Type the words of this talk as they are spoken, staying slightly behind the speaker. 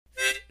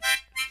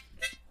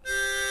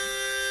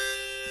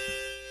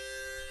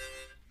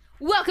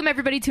Welcome,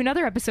 everybody, to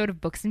another episode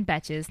of Books and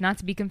Betches, not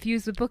to be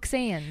confused with Books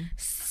and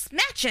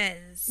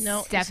Smatches.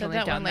 No, definitely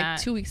said that done one that.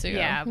 like 2 weeks ago.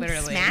 Yeah,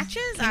 literally.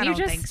 Smatches? Can I you don't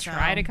just think so.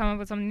 try to come up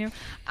with something new?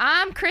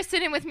 I'm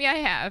Kristen, and with me I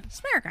have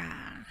Smirka.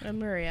 I'm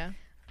Maria.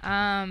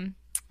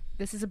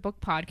 This is a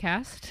book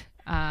podcast.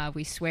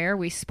 We swear,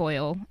 we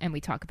spoil, and we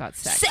talk about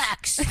sex.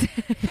 Sex.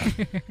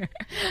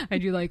 I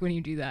do like when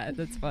you do that.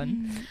 That's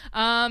fun.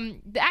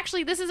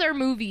 Actually, this is our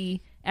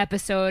movie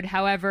episode.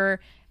 However,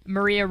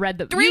 Maria read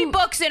the Three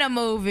books in a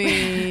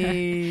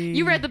movie.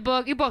 You read the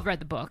book. You both read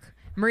the book.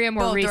 Maria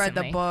more Both recently.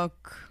 read the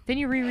book. Didn't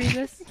you reread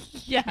this?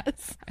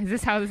 Yes. Is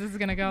this how this is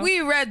gonna go? We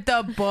read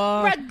the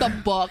book. Read the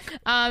book.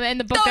 And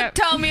the book. Don't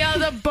tell me how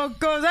the book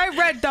goes. I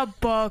read the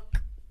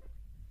book.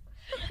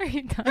 Are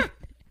you done?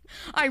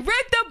 I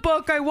read the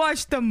book. I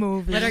watched the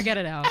movie. Let her get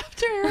it out.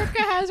 After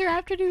Erica has her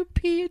afternoon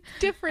pee, it's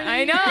different.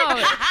 I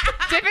know.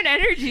 Different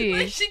energy.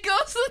 Like she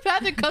goes to the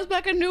bathroom and comes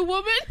back a new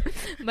woman.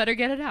 Let her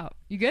get it out.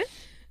 You good?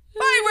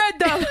 I read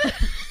the...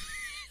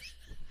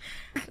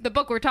 The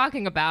book we're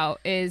talking about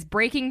is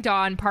Breaking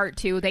Dawn Part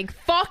 2. Thank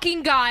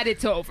fucking God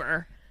it's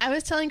over. I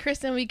was telling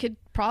Kristen we could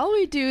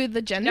probably do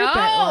the gender No,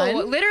 bent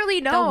one.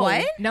 literally no. The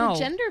what? No. The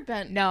gender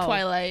bent No.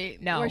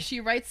 Twilight. No. Where she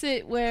writes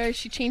it where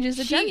she changes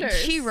the gender.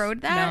 She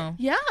wrote that? No.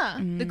 Yeah.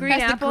 The green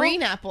Has apple. the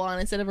green apple on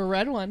instead of a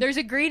red one. There's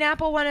a green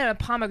apple one and a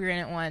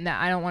pomegranate one that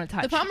I don't want to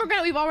touch. The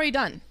pomegranate we've already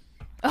done.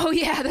 Oh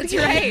yeah, that's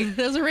right.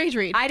 That was a rage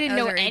read. I didn't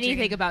That was know a rage anything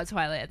read. about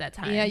Twilight at that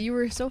time. Yeah, you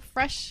were so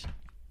fresh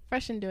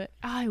into it.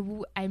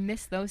 Oh, I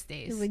miss those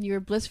days. When you were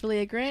blissfully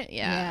ignorant.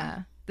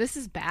 Yeah. This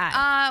is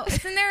bad.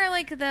 Isn't there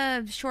like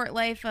the short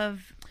life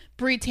of...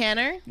 Bree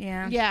Tanner.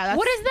 Yeah. Yeah. That's,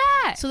 What is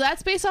that? So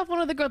that's based off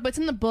one of the girls, but it's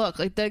in the book.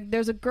 Like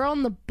there's a girl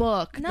in the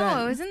book. No,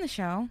 that- it was in the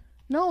show.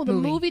 No, the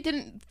Movie. movie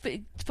didn't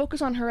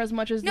focus on her as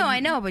much as. No, the, I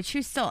know, but she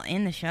was still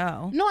in the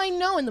show. No, I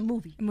know in the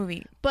movie,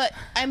 But but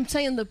I'm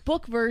saying the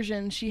book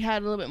version, she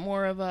had a little bit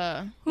more of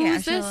a.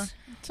 Who's yeah, this?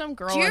 Some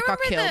girl Do you that got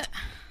remember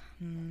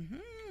killed.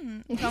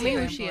 Tell me who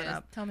Pull she it is.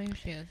 up. Tell me who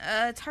she is.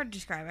 It's hard to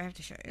describe. I have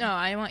to show you. No,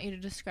 I want you to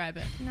describe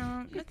it.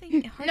 No,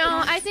 nothing. No,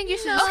 I think you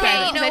should. Okay, describe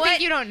it, you know 'cause I what?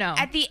 think you don't know.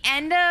 At the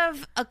end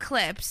of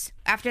Eclipse,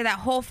 after that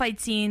whole fight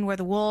scene where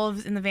the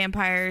wolves and the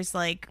vampires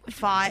like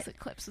fought,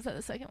 Eclipse. Was that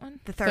the second one?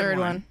 the Third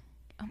one. one.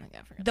 Oh my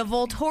God. I forgot. The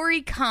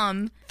Volturi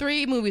come,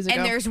 3 movies ago.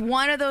 and there's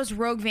one of those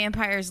rogue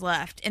vampires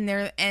left, and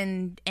they're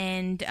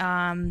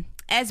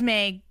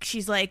Esme,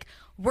 she's like,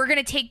 we're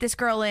gonna take this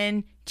girl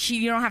in.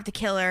 You don't have to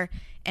kill her.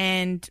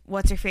 And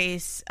what's her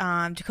face?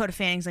 Dakota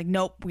Fanning's like,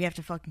 nope, we have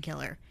to fucking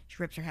kill her.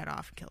 She rips her head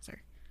off and kills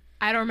her.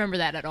 I don't remember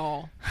that at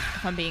all,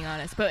 if I'm being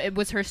honest. But it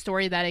was her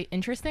story that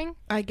interesting?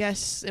 I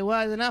guess it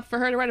was enough for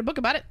her to write a book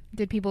about it.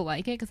 Did people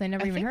like it? Because I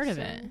never I even think heard of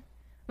so. it.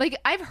 Like,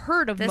 I've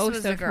heard of This most was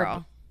of the her.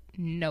 girl.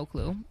 No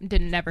clue.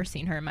 Never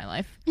seen her in my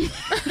life.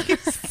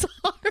 Sorry.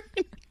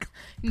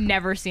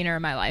 Never seen her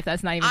in my life.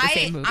 That's not even the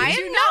same movie. I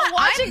you am not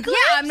watch I'm, Eclipse?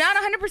 yeah, I'm not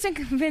 100%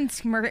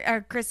 convinced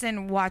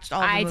Kristen watched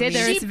all the I did. movies.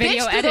 There's She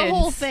video bitched through the evidence.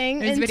 whole thing,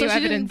 There's and video so she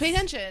evidence. didn't pay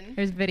attention.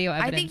 There's video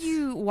evidence. I think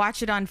you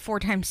watched it on 4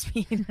 times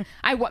speed.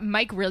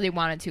 Mike really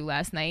wanted to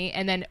last night,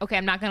 and then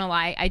I'm not gonna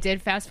lie, I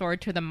did fast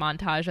forward to the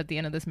montage at the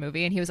end of this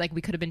movie, and he was like,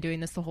 "We could have been doing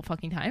this the whole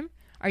fucking time.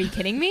 Are you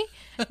kidding me?"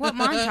 What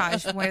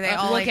montage? Where they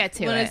all We'll like... get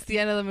to when it. it's the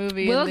end of the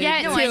movie. We'll and they-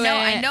 get No, to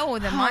I know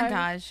the Hard.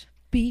 montage.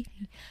 Be-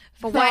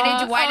 But why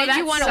did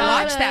you want to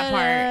watch that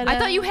part? I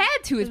thought you had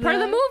to. It's part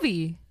of the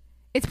movie.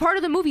 It's part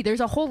of the movie.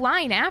 There's a whole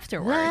line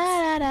afterwards.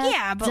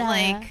 Yeah, but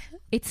like...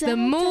 It's the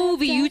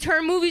movie. You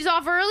turn movies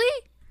off early?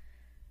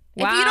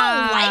 If you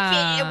don't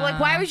like it, like,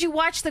 why would you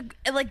watch the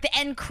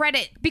end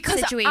credit Because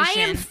situation? I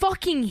am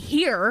fucking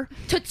here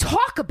to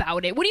talk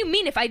about it. What do you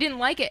mean if I didn't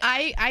like it?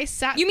 I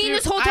sat. You mean through-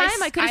 this whole time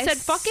I could have said,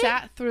 "Fuck it"?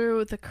 Sat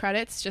through the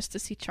credits just to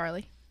see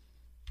Charlie,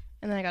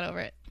 and then I got over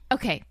it.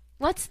 Okay,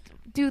 let's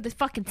do the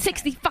fucking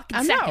 60 fucking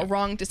I'm seconds. not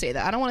wrong to say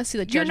that. I don't want to see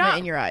the You're judgment not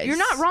in your eyes. You're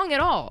not wrong at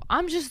all.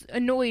 I'm just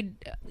annoyed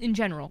in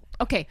general.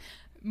 Okay,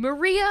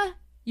 Maria,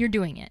 you're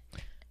doing it.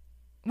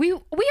 We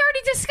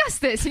already discussed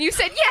this, and you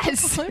said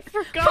yes. I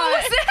forgot.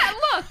 What was that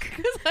look?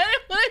 Because I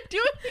didn't want to do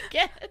it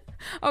again.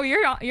 Oh,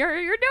 you're doing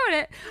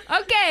it.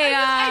 Okay.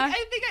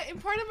 I think in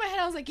part of my head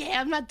I was like,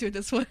 yeah, I'm not doing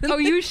this one. Oh,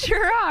 you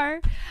sure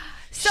are.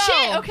 So,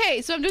 Shit.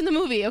 Okay, so I'm doing the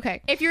movie.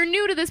 Okay. if you're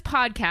new to this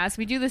podcast,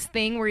 we do this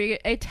thing where you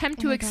attempt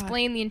to my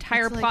explain the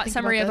entire Let's, like, plot think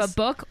summary of about a this.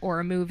 book or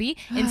a movie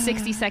in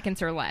 60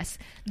 seconds or less.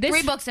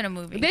 3 books in a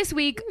movie. This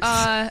week,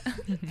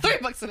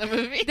 $3 in a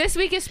movie. this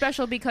week is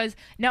special because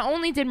not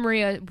only did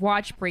Maria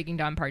watch Breaking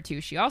Dawn Part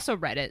 2, she also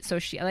read it. So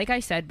she, like I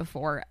said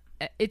before,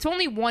 it's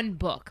only 1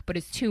 book, but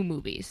it's 2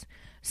 movies.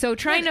 So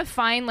trying to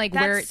find like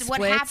where it That's splits.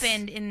 what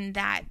happened in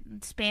that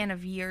span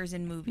of years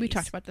in movies. We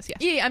talked about this, yes.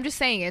 Yeah, I'm just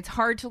saying it's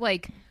hard to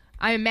like.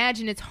 I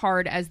imagine it's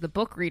hard as the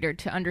book reader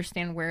to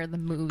understand where the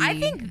movie. I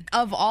think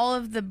of all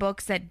of the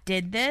books that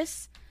did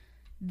this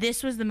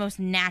was the most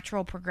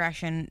natural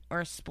progression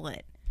or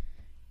split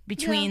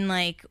between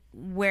like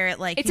where it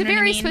like it's you a know what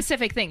very I mean?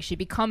 specific thing. She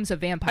becomes a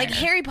vampire. Like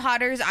Harry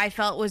Potter's, I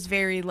felt was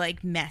very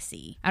like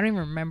messy I don't even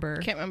remember.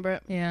 Can't remember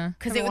it. Yeah,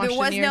 because Haven't there watched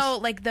was in years. no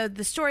like the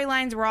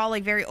storylines were all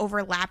like very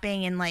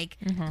overlapping and like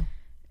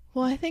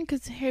Well, I think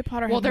because Harry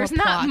Potter. Well, had there's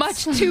more not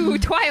plots. much to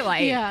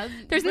Twilight. Yeah,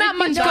 There's not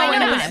much No, going I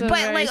know, on. so but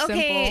very like,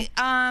 okay,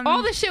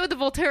 All the shit with the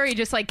Volturi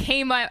just like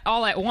came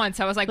all at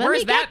once. I was like, Let "Where's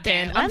me that get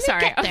there. been?" Let I'm me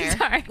sorry. get I'm there.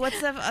 sorry.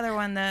 what's the other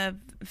one? The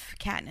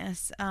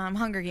Katniss,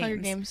 Hunger Games. Hunger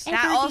Games.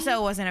 That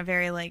also wasn't a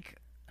very like.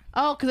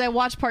 Oh, because I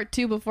watched part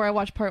 2 before I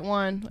watched part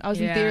 1. I was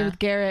in Yeah. theater with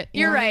Garrett.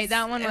 You're Yeah. right.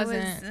 That one It was,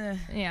 wasn't.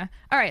 Yeah.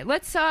 All right.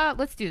 Let's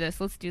do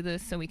this. Let's do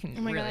this so we can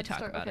Oh my really God, I talk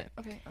just about start-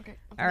 it. Okay.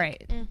 All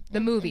right. The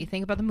movie.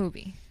 Think about the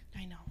movie.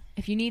 I know.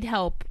 If you need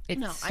help, it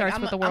No, starts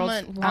I'm with the a- I'm world's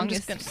a- I'm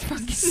longest.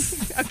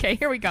 just Okay,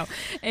 here we go.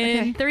 In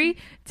Okay. 3,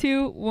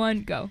 2,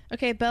 1, go.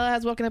 Okay, Bella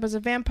has woken up as a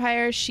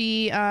vampire.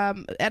 She,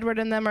 Edward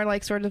and them are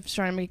like sort of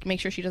trying to make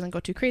sure she doesn't go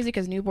too crazy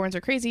because newborns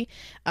are crazy.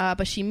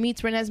 But she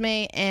meets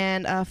Renesmee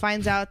and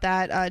finds out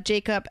that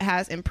Jacob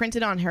has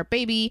imprinted on her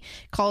baby,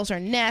 calls her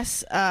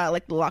Ness,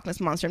 like the Loch Ness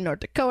Monster of North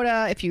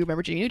Dakota, if you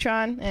remember Jimmy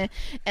Neutron.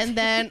 And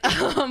then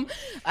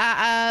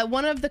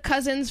one of the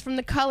cousins from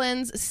the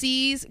Cullens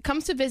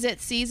comes to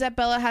visit, sees that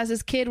Bella has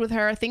this kid with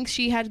her, thinks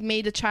she had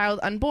made a child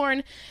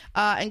unborn,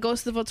 and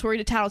goes to the Volturi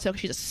to tattletale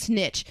because she's a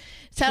snitch.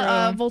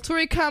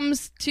 Volturi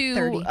comes to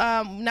 30.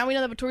 now we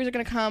know that Volturi's are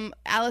going to come.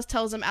 Alice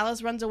tells him.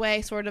 Alice runs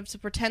away sort of to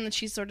pretend that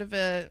she's sort of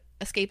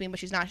escaping, but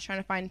she's not. She's trying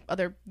to find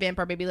other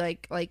vampire baby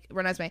like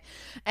Renesmee.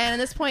 And at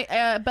this point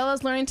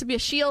Bella's learning to be a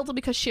shield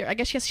because I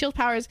guess she has shield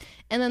powers,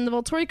 and then the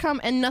Volturi come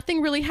and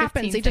nothing really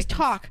happens. 15 They just seconds.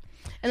 talk.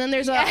 And then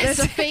there's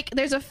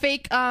a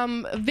fake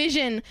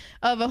vision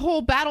of a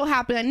whole battle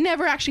happen that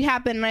never actually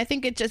happened, and I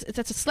think it's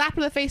a slap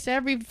in the face to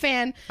every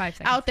fan 5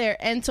 seconds. out there.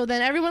 And so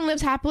then everyone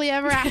lives happily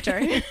ever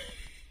after.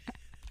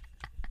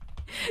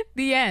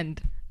 The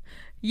end.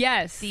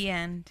 Yes. The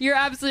end. You're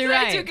absolutely Did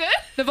I right. do good?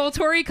 The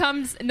Volturi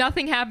comes,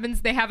 nothing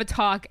happens, they have a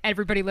talk,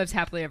 everybody lives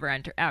happily ever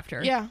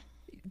after. Yeah.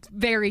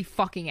 Very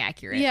fucking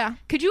accurate. Yeah.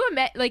 Could you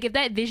imagine, like, if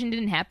that vision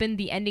didn't happen,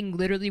 the ending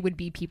literally would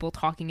be people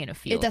talking in a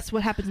field. That's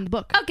what happens in the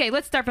book. Okay,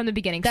 let's start from the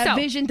beginning. That so,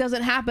 vision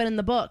doesn't happen in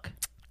the book.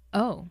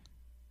 Oh.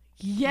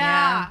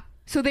 Yeah.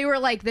 So they were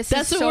like, this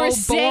That's is what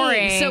so we're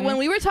boring. saying. So when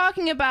we were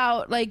talking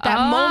about like that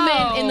Oh,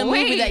 moment in the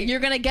movie wait. that you're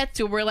gonna get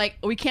to, we're like,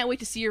 we can't wait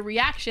to see your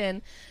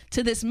reaction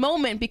to this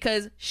moment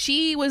because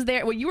she was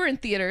there. Well, you were in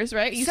theaters,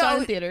 right? You saw it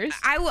in theaters.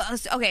 I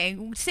was okay.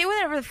 Say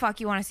whatever the fuck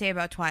you want to say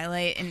about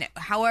Twilight, and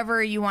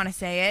however you want to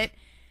say it.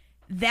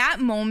 That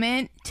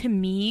moment to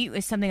me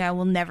is something I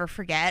will never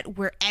forget.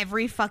 Where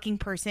every fucking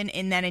person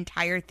in that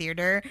entire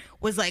theater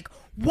was like,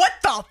 "What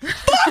the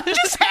fuck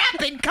just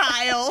happened,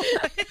 Kyle?"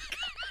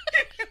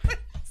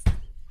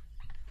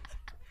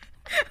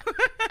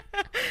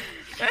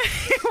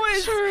 It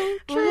was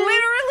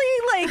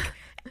literally like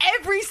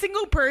every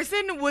single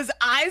person was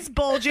eyes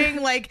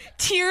bulging, like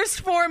tears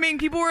forming.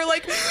 People were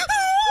like, like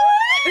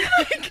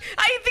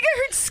I think I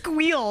heard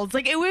squeals.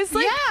 Like it was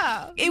like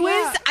it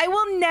was. I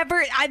will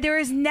never. There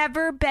has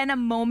never been a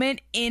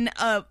moment in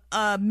a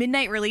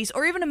midnight release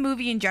or even a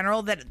movie in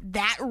general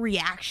that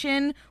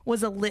reaction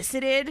was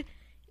elicited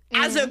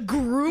as a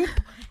group,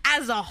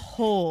 as a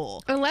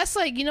whole. Unless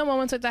like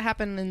moments like that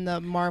happen in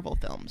the Marvel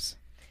films.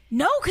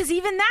 No, because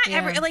even that, Yeah.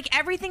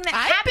 everything that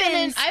I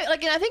happens.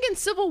 think in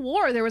Civil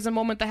War there was a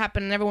moment that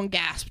happened and everyone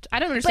gasped. I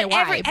don't understand But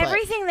why.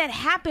 everything that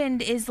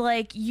happened is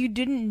like you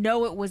didn't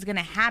know it was going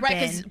to happen.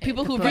 Right, 'cause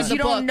people who read because the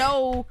you don't book-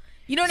 know.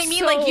 You know what I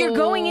mean? Like you're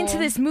going into So-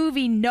 this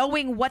movie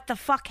knowing what the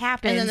fuck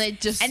happened, And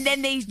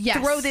then they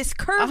throw this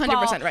curveball.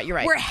 100% right, you're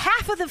right. Where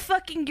half of the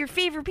fucking your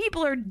favorite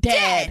people are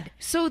dead.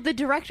 So the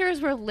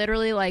directors were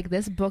literally like,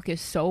 this book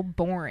is so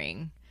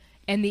boring.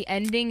 And the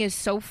ending is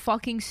so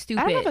fucking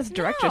stupid. I don't know if the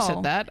director No.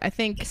 said that. I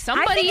think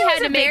Somebody had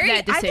to make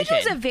that decision. I think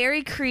it was a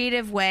very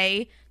creative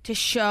way to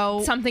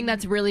show Something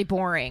that's really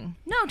boring.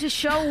 to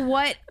show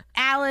what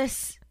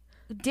Alice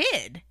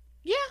did.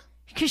 yeah.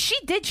 Because she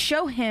did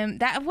show him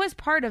that was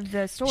part of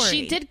the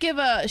story.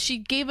 She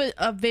gave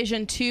a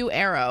vision to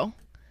Arrow,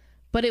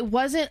 but it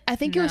wasn't. I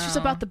think it was just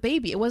No. about the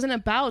baby. It wasn't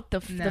about the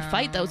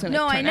fight that was going to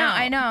No, turn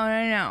I know.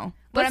 out.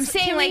 But I'm Let's-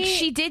 saying can like we-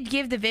 she did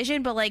give the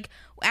vision, but like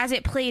as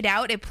it played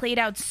out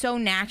so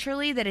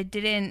naturally that it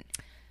didn't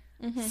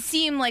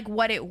seem like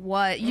what it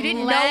was. You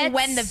didn't know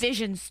when the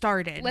vision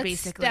started. Let's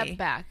basically, step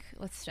back.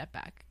 Let's step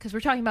back because we're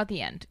talking about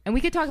the end, and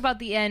we could talk about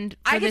the end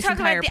for I could this talk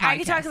entire about podcast. I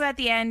could talk about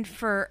the end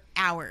for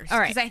hours. All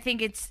right. because I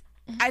think it's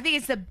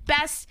the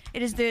best.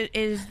 It is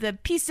the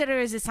piece de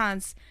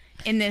resistance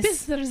in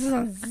this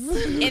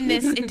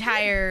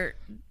entire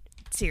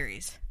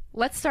series.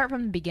 Let's start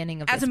from the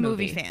beginning of As this a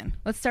movie fan.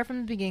 Let's start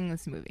from the beginning of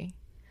this movie.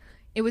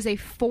 It was a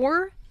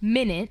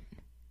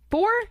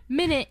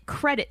 4-minute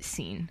credit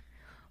scene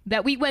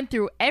that we went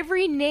through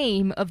every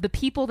name of the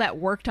people that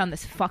worked on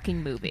this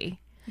fucking movie.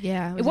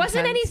 Yeah, It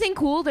wasn't intense. anything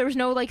cool. There was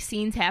no like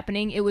scenes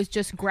happening. It was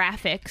just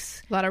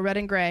graphics. A lot of red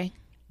and gray.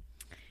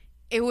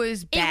 It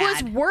was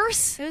bad. It was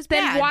worse It was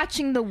than bad.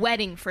 watching the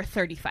wedding for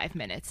 35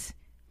 minutes.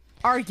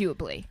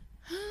 Arguably.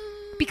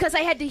 because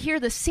I had to hear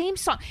the same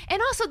song. And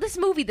also this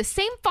movie, the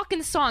same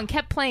fucking song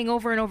kept playing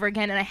over and over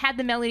again, and I had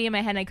the melody in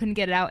my head and I couldn't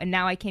get it out, and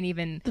now I can't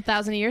even. The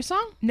 1,000-Year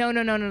Song? No,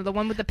 the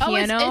one with the Oh,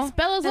 piano. it's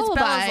Bella's It's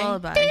Lullaby. Bella's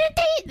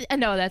Lullaby.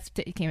 No, that's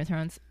Game of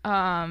Thrones.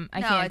 I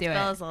can't do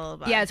Bella's it.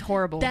 Lullaby. Yeah, it's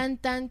horrible. Dun,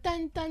 dun,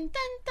 dun, dun, dun,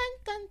 dun,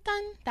 dun,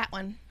 dun. That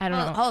one. I don't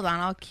know. Hold on,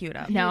 I'll cue it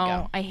up. Here we No,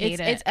 go. I hate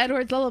it's, it. It's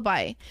Edward's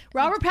Lullaby.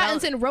 Robert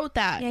Pattinson wrote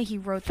that. Yeah, he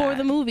wrote for that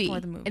the movie. For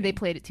the movie. And they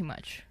played it too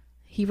much.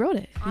 He wrote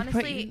it.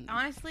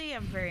 Honestly,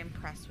 I'm very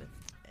impressed with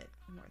it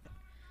more than.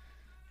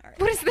 All right.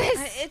 What is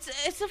this?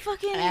 It's a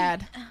fucking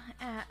Ad.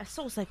 A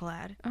Soul Cycle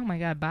ad. Oh my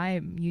god, buy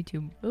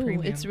YouTube Ooh,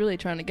 Premium. it's really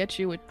trying to get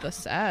you with the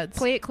ads.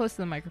 Play it close to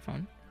the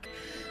microphone.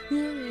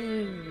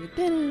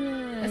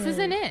 This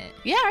isn't it.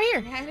 Yeah, right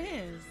here. Yeah, it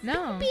is.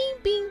 No. Bing,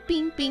 bing,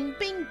 bing, bing,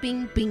 bing,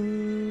 bing,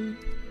 bing.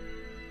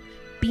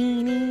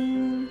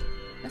 Beanie.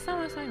 That's not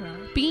what I was talking about.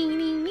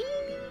 Beanie.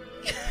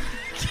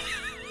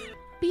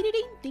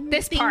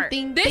 This part.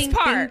 This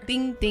part.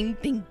 Ding, ding,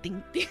 ding,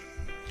 ding, ding.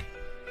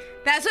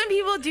 That's when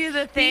people do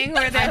the thing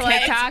where On they're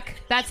like, TikTok.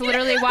 That's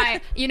literally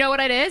why. You know what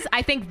it is?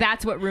 I think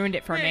that's what ruined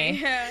it for me.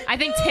 Yeah. I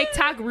think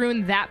TikTok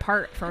ruined that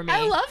part for me. I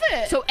love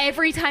it. So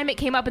every time it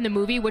came up in the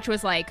movie, which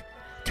was like,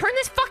 turn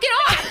this fucking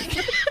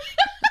off.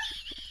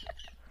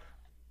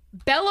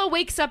 Bella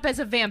wakes up as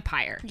a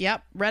vampire.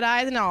 Yep, red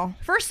eyes and all.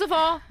 First of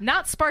all,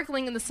 not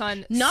sparkling in the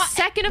sun. Not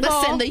second of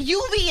listen, all, the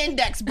UV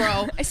index,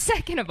 bro.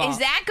 second of all, is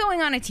that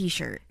going on a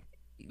T-shirt?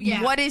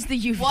 Yeah. What is the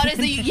UV? What is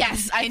the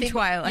yes? I in think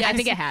Twilight? I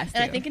think it has to.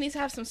 And I think it needs to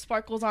have some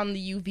sparkles on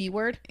the UV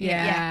word.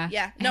 Yeah.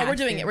 Yeah. It No, we're has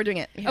doing to. it. We're doing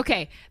it.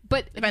 Okay,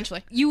 but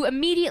Eventually. you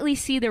immediately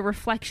see the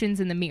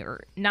reflections in the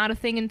mirror. Not a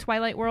thing in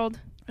Twilight World.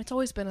 It's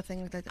always been a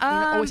thing like that. They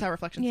always have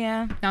reflections.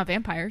 Yeah, Not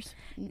vampires.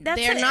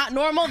 They're not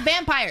normal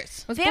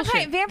vampires. That's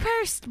bullshit.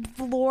 vampires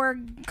lore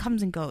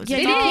comes and goes. Yeah,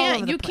 It's you all can't.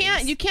 over the You place.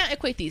 can't. You can't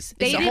equate these.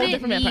 They It's a whole didn't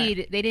different vampire.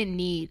 need. They didn't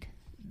need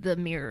the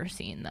mirror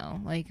scene though.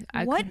 Like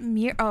What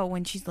mirror? Oh,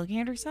 when she's looking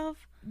at herself.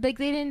 Like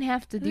they didn't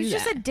have to It do was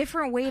just that. a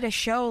different way to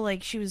show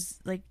like she was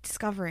like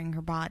discovering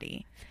her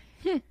body.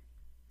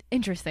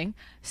 Interesting.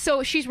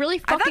 So she's really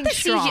I fucking thought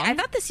strong. I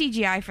thought the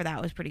CGI for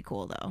that was pretty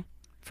cool though.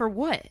 For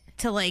what?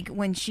 To like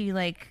when she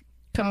like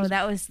Comes-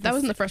 that was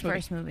in the first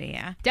movie.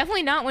 yeah.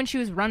 Definitely not when she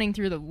was running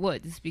through the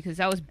woods because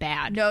that was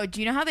bad. No, do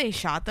you know how they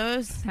shot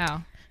those?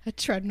 How? A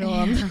treadmill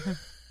on.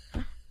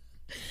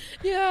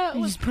 Yeah, You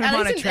was- just put at them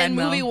on least a in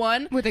treadmill. movie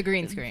one, With a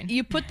green screen.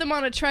 you put them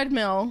on a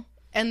treadmill,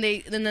 and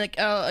then like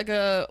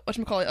a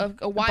whatchamacallit,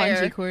 a wire,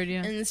 Bungee cord,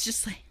 yeah. and it's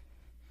just like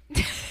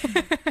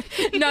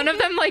None of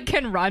them like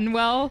can run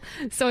well,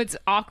 so it's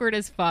awkward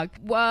as fuck.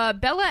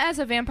 Bella as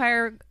a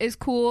vampire is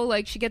cool.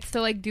 Like she gets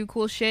to like do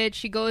cool shit.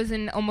 She goes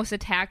and almost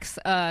attacks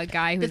a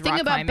guy who's the thing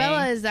rock about climbing.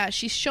 Bella is that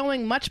she's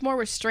showing much more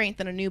restraint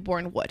than a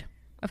newborn would.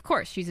 Of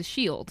course, she's a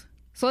shield.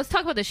 So let's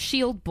talk about the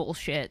shield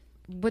bullshit.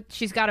 What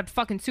she's got a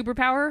fucking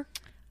superpower.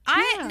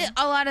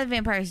 A lot of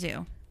vampires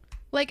do.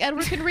 Like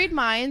Edward can read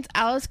minds,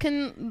 Alice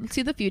can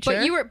see the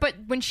future. But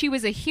when she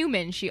was a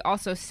human, she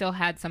also still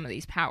had some of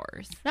these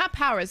powers. not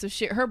powers.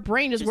 Her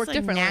brain just worked like,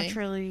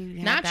 differently.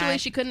 Naturally,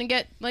 she couldn't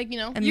get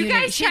You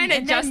guys trying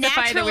to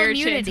justify the weird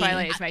shit in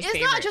Twilight is my It's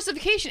favorite. not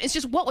justification. It's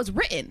just what was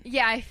written.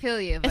 Yeah, I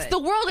feel you. It's but the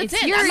world it's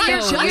in. you're I'm not so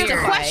justifying weird.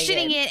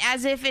 questioning it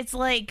as if it's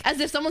like As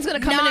if someone's gonna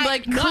come in and be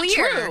like, not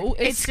true.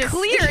 It's just-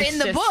 clear it's in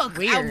the just book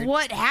weird. of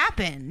what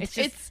happened.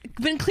 It's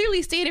been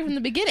clearly stated from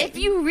the beginning. If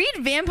you read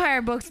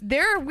vampire books,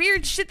 there are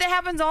weird shit that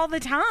happens all the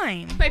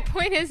time. My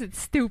point is, it's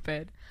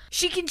stupid.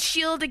 She can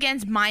shield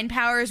against mind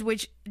powers,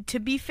 which, to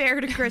be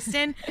fair to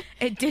Kristen,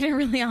 it didn't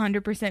really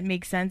 100%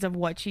 make sense of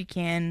what she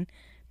can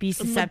be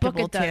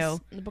susceptible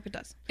to. In the book it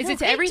does. Is it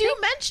to They everything?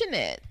 do mention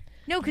it.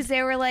 No, because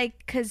they were like,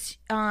 because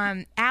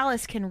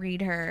Alice can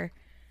read her.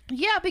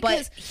 Yeah,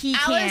 because he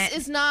Alice can't.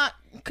 is not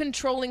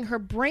controlling her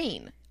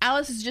brain.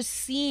 Alice is just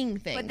seeing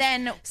things. But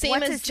then, same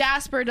what's as his-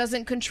 Jasper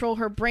doesn't control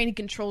her brain; he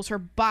controls her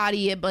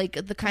body.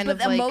 Like the kind But of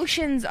the like,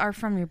 emotions are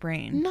from your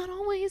brain. not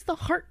always the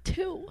heart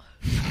too.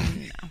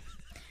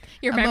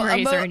 Your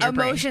memories are in your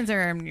brain. Emotions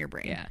are in your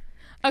brain. Yeah.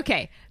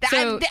 Okay.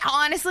 So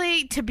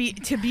honestly, to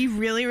be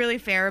really really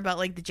fair about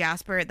like the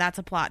Jasper, that's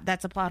a plot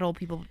hole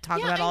people talk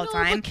Yeah, about I all know, the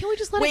time. but can we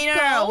just let wait, it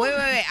no, no, go?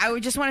 wait. I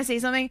would just want to say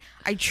something.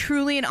 I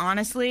truly and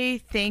honestly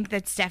think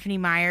that Stephanie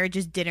Meyer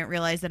just didn't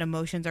realize that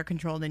emotions are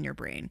controlled in your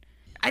brain.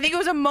 I think it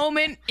was a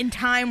moment in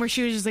time where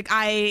she was just like,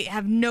 I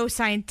have no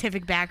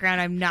scientific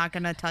background. I'm not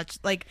gonna touch.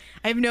 Like,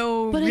 I have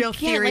no But real again,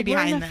 theory like, we're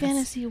behind in a this.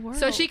 fantasy world.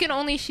 So she can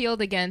only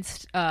shield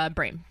against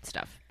brain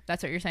stuff.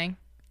 That's what you're saying?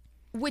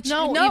 Which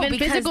no, even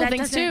because physical that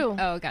things doesn't-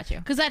 Oh, too. got you.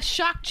 Because that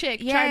shock chick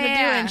Yeah, tried to do it.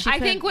 yeah. And she I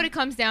think couldn't. what it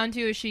comes down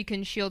to is she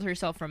can shield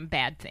herself from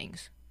bad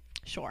things.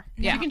 Sure.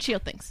 Yeah. She can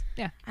shield things.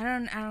 I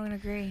don't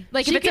agree.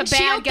 Like She if it's can a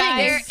bad shield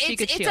guy, things. she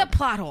could It's shield. a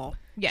plot hole.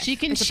 Yes. She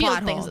can It's a shield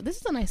plot things. hole. This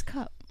is a nice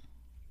cup.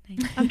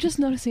 I'm just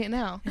noticing it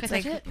now. Can I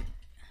like- touch it?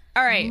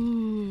 All right.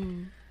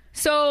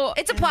 So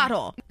It's a plot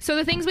hole. So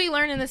the things we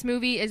learn in this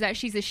movie is that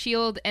she's a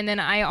shield, and then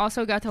I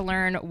also got to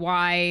learn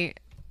why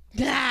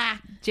Ah,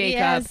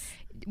 Jacob yes.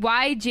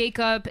 why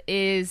Jacob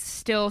is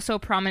still so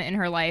prominent in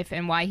her life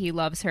and why he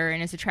loves her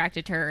and is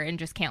attracted to her and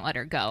just can't let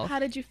her go. How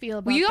did you feel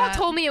about Well, you all that?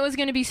 told me it was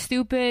going to be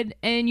stupid,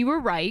 and you were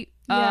right.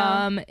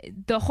 Yeah.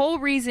 The whole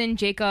reason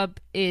Jacob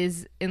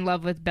is in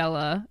love with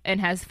Bella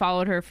and has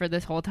followed her for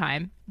this whole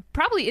time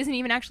probably isn't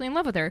even actually in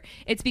love with her.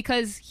 It's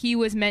because he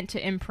was meant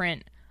to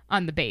imprint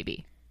on the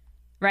baby,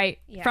 right?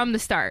 Yeah. From the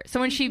start. So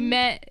when she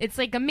met, it's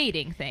like a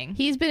mating thing.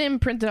 He's been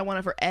imprinted on one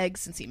of her eggs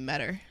since he met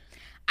her.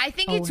 I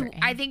think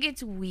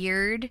it's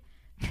weird.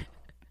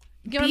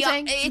 You know what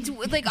I'm saying?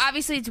 It's like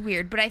obviously it's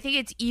weird, but I think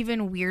it's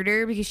even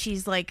weirder because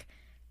she's like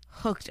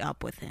hooked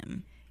up with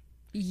him.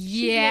 made out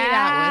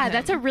Yeah, with him.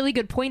 that's a really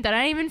good point that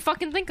I didn't even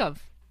fucking think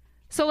of.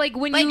 So like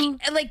when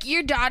Like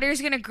your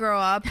daughter's gonna grow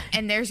up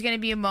and there's gonna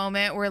be a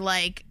moment where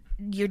like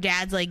your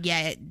dad's like,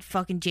 yeah,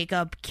 fucking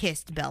Jacob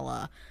kissed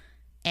Bella,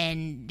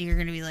 and you're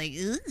gonna be like,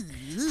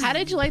 ooh. How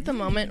did you like the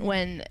moment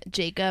when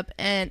Jacob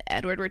and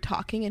Edward were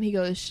talking and he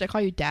goes, "Should I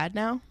call you Dad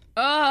now?"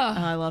 Oh, ugh,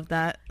 I love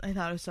that. I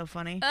thought it was so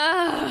funny. no,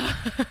 I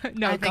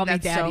call think me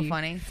that's daddy. so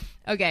funny.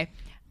 Okay.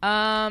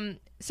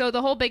 So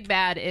the whole big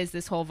bad is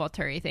this whole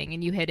Volturi thing,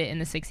 and you hit it in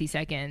the 60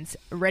 seconds.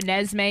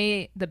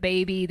 Renesmee, the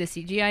baby, the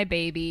CGI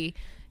baby,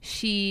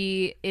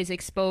 she is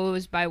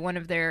exposed by one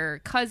of their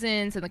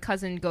cousins, and the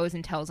cousin goes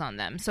and tells on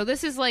them. So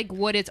this is like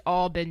what it's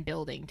all been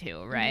building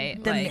to,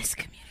 right? The Like,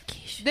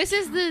 miscommunication. this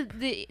is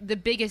the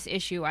biggest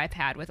issue I've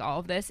had with all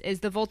of this is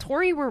the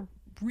Volturi were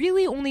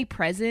really only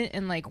present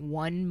in like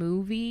one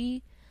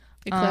movie.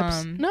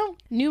 Eclipse. No,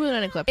 New Moon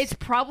and Eclipse. It's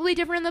probably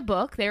different in the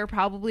book. They were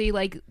probably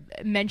like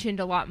mentioned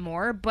a lot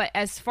more. But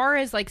as far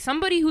as like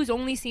somebody who's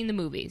only seen the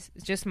movies,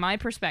 it's just my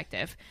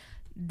perspective,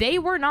 they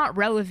were not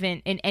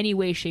relevant in any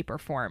way, shape, or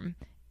form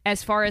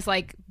as far as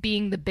like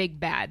being the big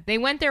bad. They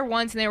went there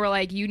once and they were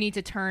like, you need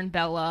to turn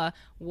Bella,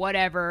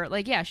 whatever.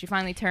 Like, yeah, she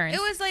finally turned.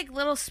 It was like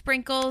little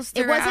sprinkles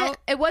It throughout.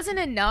 wasn't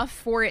enough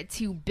for it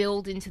to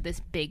build into this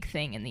big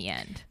thing in the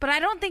end. But I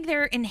don't think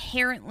they're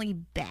inherently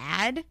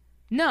bad.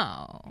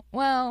 No.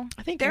 Well,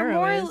 I think They're Arrow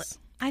more. is.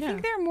 I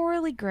think they're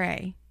morally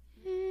gray.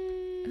 I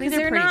think Because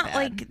they're pretty not bad.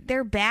 like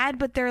they're bad,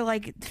 but they're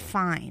like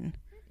fine.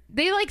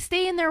 They like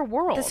stay in their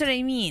world. That's what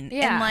I mean.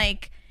 Yeah. And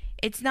like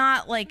it's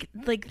not like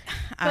I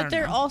But don't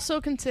they're know.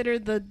 also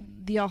considered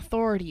the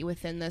authority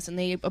within this, and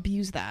they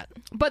abuse that.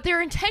 But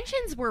their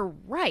intentions were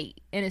right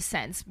in a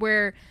sense,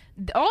 where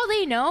all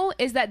they know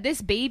is that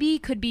this baby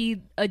could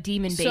be a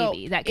demon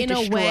baby that could in a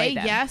destroy way,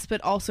 them. yes,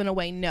 but also in a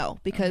way, no,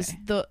 because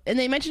and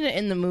they mentioned it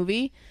in the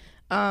movie.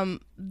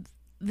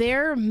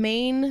 Their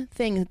main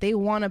thing is they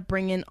want to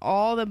bring in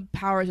all the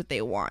powers that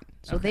they want.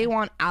 So they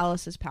want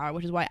Alice's power,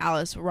 which is why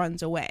Alice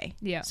runs away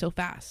so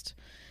fast.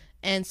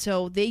 And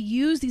so they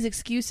use these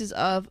excuses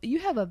of, you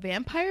have a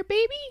vampire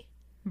baby?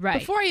 Right.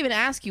 Before I even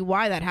ask you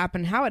why that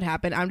happened, how it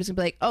happened, I'm just going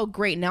to be like, oh,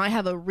 great, now I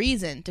have a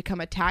reason to come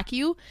attack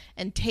you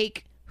and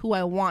take who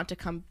I want to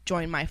come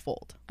join my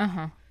fold.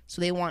 Uh-huh.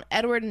 So they want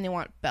Edward and they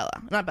want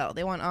Bella. Not Bella,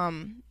 they want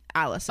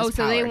Alice. Oh,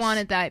 so they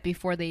wanted that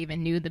before they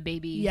even knew the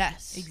baby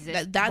Yes.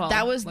 existed.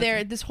 That was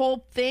their, this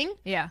whole thing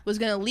Yeah. was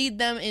going to lead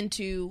them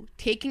into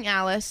taking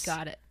Alice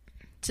Got it.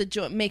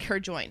 to make her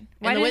join.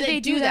 Why And the way didn't they they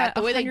do do that, that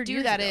the way they 100 do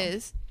years that ago?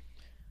 is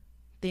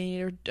they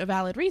need a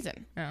valid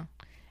reason. Oh.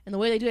 And the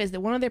way they do it is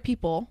that one of their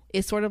people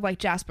is sort of like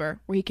Jasper,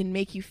 where he can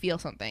make you feel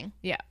something.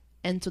 Yeah.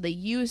 And so they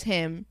use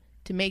him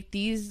to make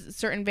these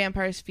certain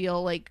vampires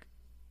feel like,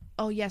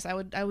 oh yes, I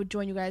would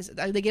join you guys.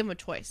 They give them a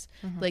choice,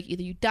 like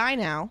either you die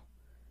now,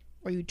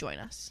 or you join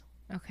us.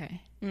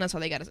 Okay. And that's how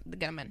they get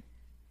them in.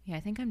 Yeah, I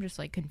think I'm just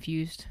like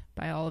confused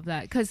by all of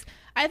that because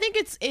I think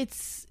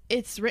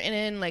it's written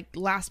in like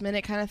last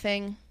minute kind of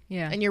thing.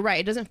 yeah, And you're right.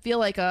 It doesn't feel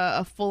like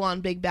a full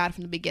on big bad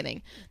from the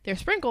beginning. They're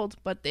sprinkled,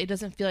 but it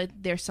doesn't feel like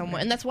there's someone.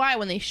 Right. And that's why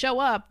when they show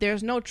up,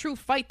 there's no true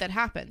fight that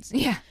happens.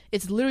 yeah.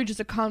 It's literally just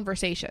a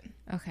conversation.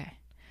 Okay.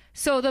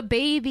 So the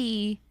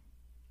baby,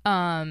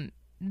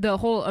 the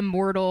whole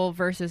immortal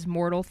versus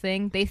mortal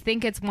thing, they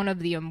think it's one of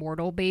the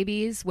immortal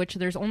babies, which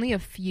there's only a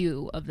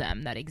few of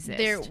them that exist.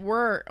 There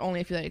were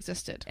only a few that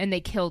existed. And they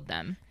killed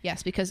them.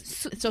 Yes,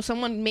 because so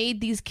someone made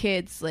these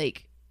kids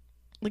like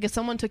if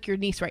someone took your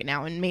niece right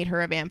now and made her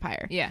a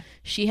vampire. Yeah.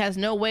 She has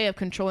no way of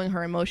controlling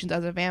her emotions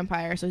as a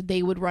vampire, so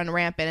they would run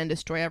rampant and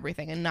destroy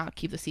everything and not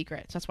keep the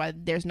secret. So that's why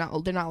they're not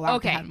allowed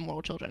Okay. to have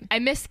mortal children. I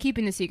missed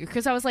keeping the secret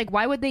because I was like,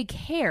 why would they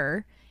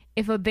care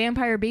if a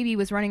vampire baby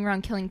was running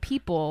around killing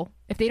people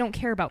if they don't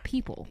care about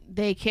people?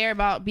 They care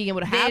about being able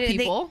to have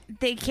people.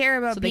 They care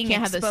about So they being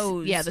can't have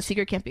exposed. the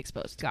secret can't be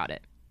exposed. Got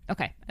it.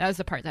 Okay. That was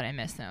the part that I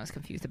missed and I was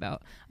confused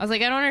about. I was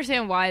like, I don't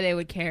understand why they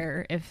would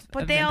care if a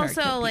But they vampire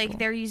also killed like people.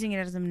 they're using it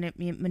as a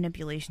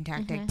manipulation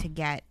tactic to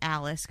get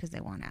Alice because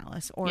they want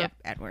Alice or Yeah.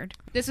 Edward.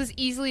 This was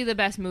easily the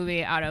best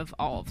movie out of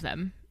all of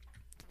them.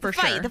 For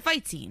sure. The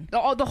fight scene.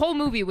 The whole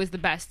movie was the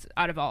best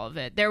out of all of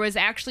it. There was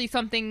actually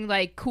something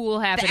like cool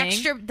happening.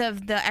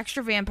 The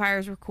extra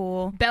vampires were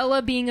cool.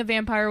 Bella being a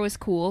vampire was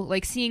cool.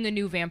 Like seeing a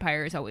new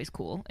vampire is always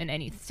cool in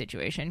any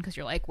situation because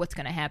you're like, what's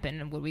gonna happen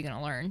and what are we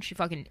gonna learn? She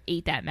fucking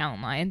ate that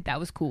mountain lion. That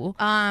was cool.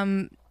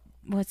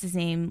 What's his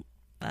name?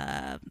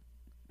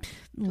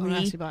 Don't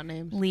ask me about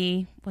names.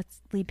 Lee.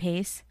 What's Lee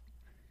Pace?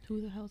 Who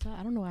the hell's that?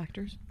 I don't know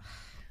actors.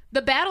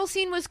 The battle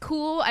scene was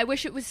cool. I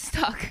wish it was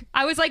stuck.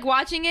 I was like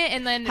watching it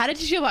and then. How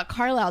did you feel about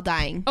Carlisle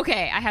dying?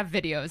 Okay, I have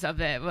videos of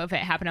it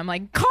happened. I'm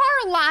like,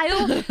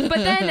 Carlisle!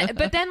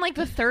 But then like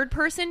the third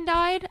person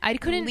died. I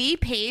couldn't. Lee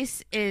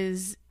Pace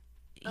is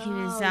he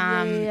was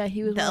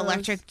he was the one of those-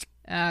 electric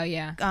Oh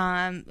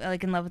yeah.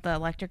 like in love with the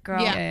electric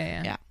girl.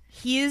 Yeah.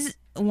 He is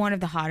one of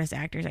the hottest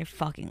actors. I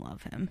fucking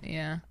love him.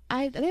 Yeah.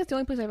 I think it's the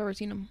only place I've ever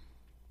seen him.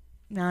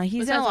 No, he's in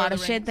Besides a Lord lot of of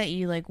the shit Rings. that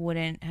you like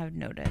wouldn't have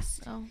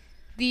noticed. Oh.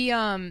 The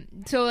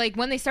so like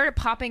when they started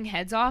popping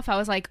heads off, I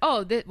was like,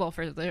 oh,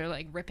 first they're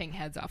like ripping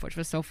heads off, which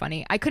was so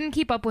funny. I couldn't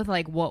keep up with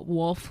like what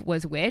wolf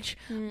was which,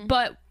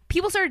 but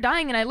people started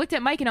dying, and I looked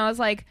at Mike and I was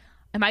like,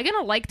 am I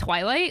gonna like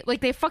Twilight?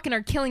 Like they fucking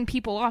are killing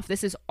people off.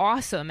 This is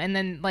awesome. And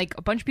then like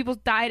a bunch of people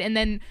died, and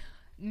then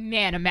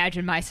man,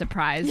 imagine my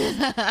surprise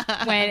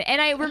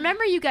and I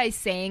remember you guys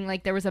saying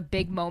like there was a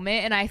big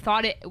moment, and I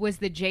thought it was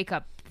the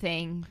Jacob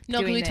thing. No,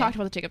 because doing we the- talked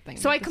about the Jacob thing.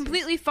 So I This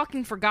completely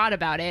fucking forgot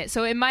about it.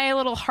 So in my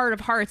little heart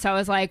of hearts, I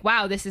was like,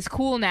 wow, this is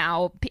cool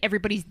now.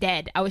 Everybody's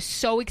dead. I was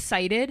so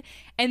excited.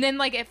 And then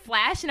like it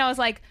flashed and I was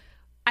like,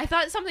 I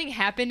thought something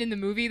happened in the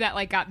movie that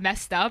like got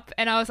messed up.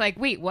 And I was like,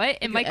 wait, what?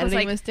 And Mike was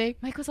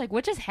like,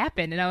 what just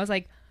happened? And I was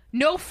like,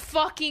 no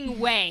fucking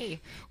way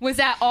was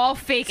that all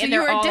fake So and you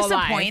they're were all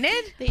alive.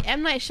 disappointed? They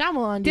M. Night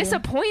Shyamalan. dude.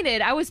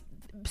 Disappointed. I was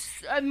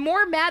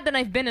more mad than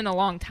I've been in a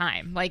long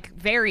time. Like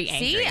very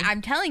angry. See,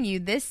 I'm telling you,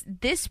 this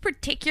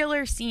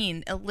particular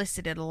scene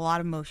elicited a lot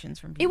of emotions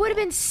from people. It would have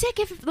been sick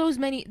if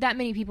that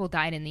many people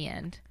died in the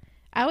end.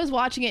 I was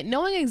watching it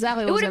knowing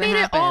exactly what It was would have going to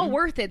made happen. it all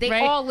worth it. They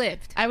right? all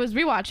lived. I was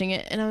rewatching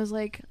it and I was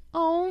like,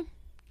 oh,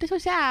 this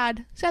was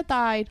sad. Seth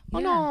died. Oh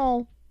Yeah.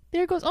 no.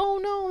 There goes. Oh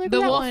no. There The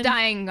goes that wolf one.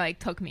 dying like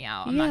took me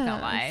out. I'm not Yeah,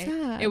 gonna lie. it's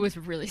sad. It was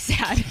really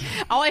sad.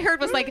 All I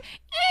heard was like,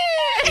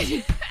 eh.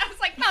 I was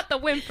like, not the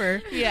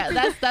whimper.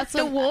 Yeah, that's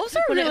The when- wolves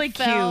are when it really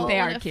fell- cute.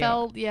 They when are it cute.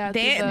 Fell, yeah,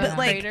 They, through the but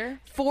like crater.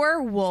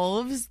 for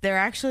wolves, they're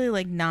actually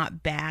like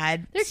not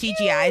bad They're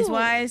CGI's cute.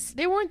 wise.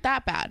 They weren't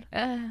that bad.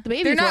 The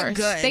baby's They're not worse.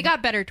 good. They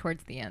got better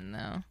towards the end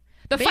though.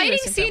 The Baby fighting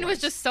was simple scene was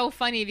worse. just so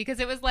funny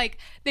because it was like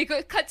they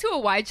cut to a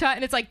wide shot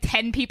and it's like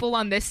 10 people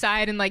on this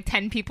side and like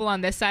 10 people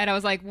on this side. I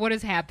was like, what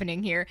is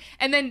happening here?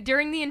 And then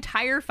during the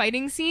entire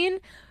fighting scene,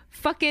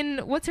 fucking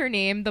what's her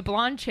name? The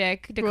blonde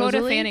chick, Dakota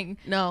Rosalie? Fanning.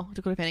 No,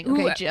 Dakota Fanning.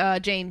 Ooh, Okay,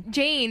 Jane.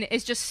 Jane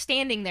is just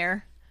standing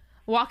there.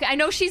 Walking. I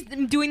know she's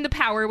doing the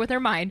power with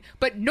her mind,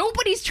 but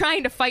nobody's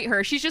trying to fight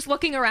her. She's just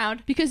looking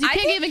around. Because you I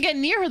can't think- even get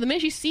near her. The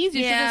minute she sees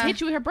you, she Yeah. just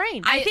hits you with her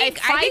brain. I think-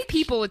 if 5 I think-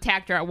 people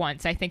attacked her at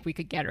once, I think we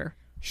could get her.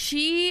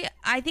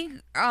 I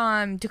think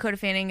Dakota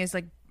Fanning is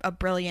like a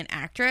brilliant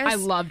actress. I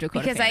love Dakota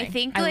because Fanning. I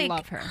think I like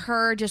love her.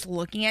 her just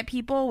looking at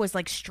people was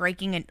like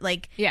striking and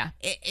like Yeah.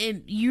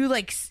 you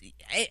like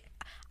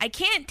I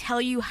can't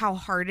tell you how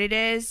hard it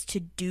is to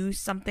do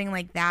something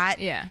like that.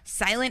 Yeah.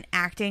 Silent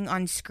acting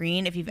on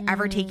screen. If you've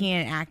ever taken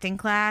an acting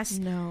class,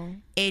 no.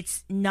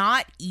 it's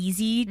not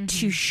easy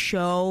to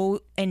show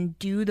and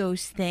do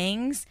those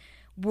things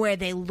where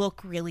they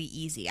look really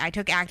easy. I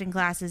took acting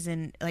classes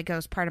and like it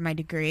was part of my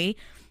degree,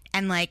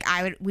 and like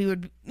we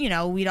would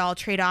we'd all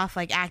trade off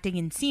like acting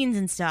in scenes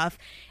and stuff,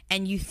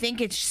 and you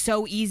think it's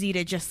so easy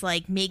to just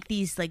like make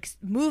these like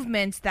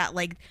movements that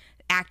like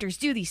actors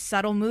do, these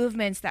subtle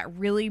movements that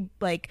really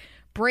like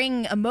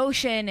bring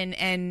emotion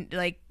and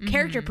like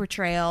character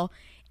portrayal.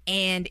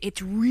 And it's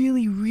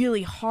really,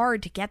 really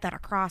hard to get that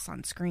across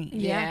on screen.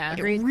 Yeah. Like,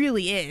 it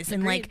really is.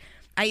 And like,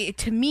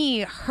 to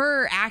me,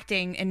 her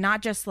acting, and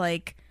not just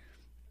like,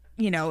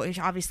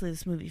 obviously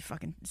this movie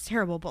fucking is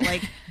terrible, but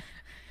like,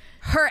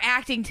 her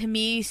acting to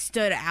me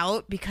stood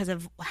out because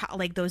of how,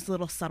 like those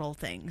little subtle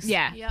things.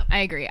 Yeah, Yep. I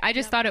agree. I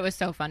just thought it was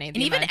so funny. And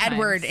even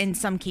Edward, in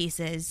some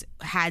cases,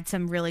 had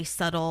some really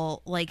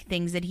subtle like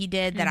things that he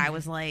did that I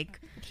was like,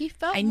 He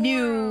felt. I more,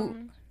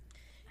 knew.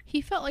 He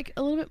felt like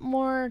a little bit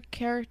more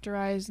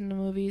characterized in the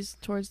movies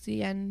towards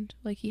the end.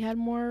 Like he had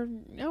more.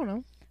 I don't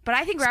know. But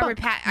I think Spunk.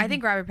 I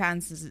think Robert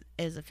Pattinson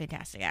is a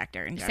fantastic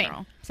actor in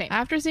general. Same.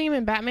 After seeing him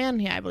in Batman,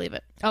 yeah, I believe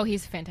it. Oh,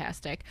 he's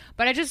fantastic.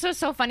 But I just was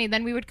so funny.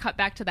 Then we would cut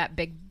back to that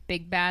big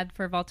bad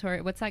for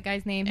Volturi. What's that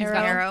guy's name? He's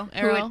got Arrow.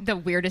 who had the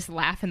weirdest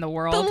laugh in the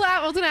world. The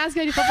laugh. I was gonna ask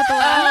you how you felt about the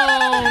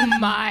laugh. Oh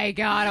my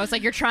god! I was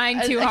like, you're trying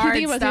too I keep hard.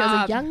 thinking about it. I was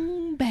Stop. like,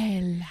 young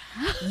Bella.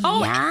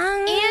 Oh,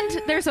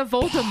 and there's a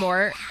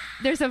Voldemort.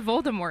 There's a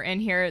Voldemort in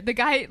here. The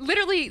guy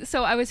literally.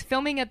 So I was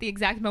filming at the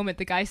exact moment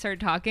the guy started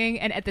talking,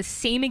 and at the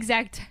same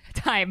exact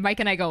time, Mike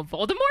and I go,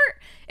 Voldemort.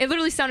 It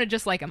literally sounded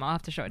just like him. I'll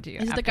have to show it to you.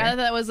 Is it the after. guy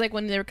that was like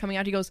when they were coming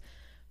out? He goes,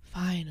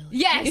 "Finally."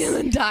 Yes. And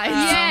then dies.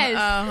 Yes.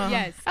 Uh-huh.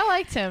 Yes. I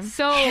liked him.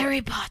 So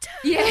Harry Potter,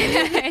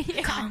 yeah.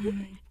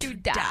 come to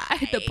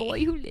die. The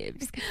boy who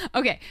lives.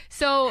 Okay,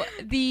 so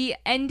the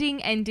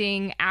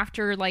ending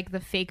after like the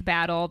fake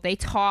battle, they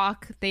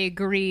talk, they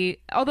agree.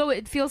 Although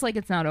it feels like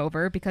it's not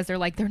over because they're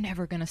like they're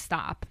never gonna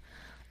stop.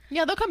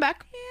 Yeah, they'll come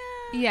back.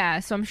 Yeah,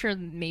 so I'm sure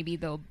maybe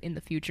they'll in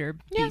the future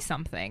Yeah. be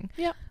something.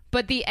 Yep.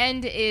 But the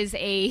end is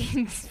a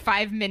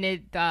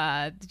 5-minute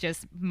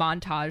just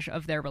montage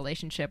of their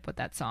relationship with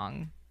that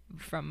song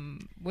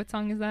from what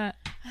song is that?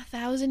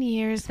 1,000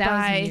 Years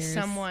 1,000 by Years.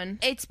 someone.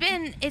 It's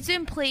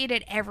been played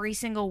at every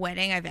single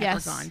wedding I've ever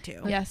gone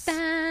to. Yes.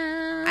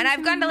 And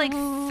I've gone to like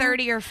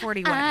 30 or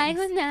 40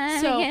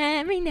 weddings. So-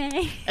 every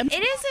day.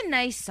 It is a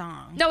nice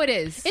song. No, it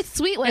is. It's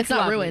sweet when it's not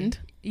lovely. ruined.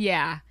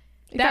 Yeah.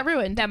 It got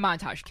ruined. That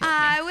montage killed me.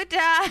 I would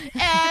die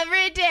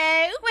every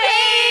day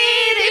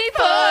waiting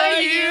for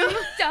you.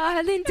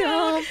 Darling,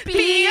 don't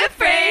be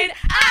afraid.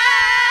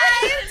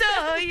 I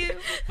adore you.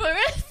 For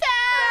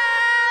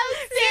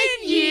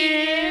 1,000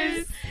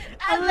 years.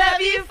 I love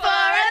you for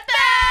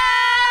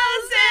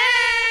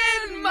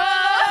 1,000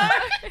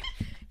 more.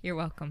 You're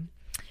welcome.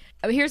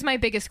 Here's my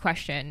biggest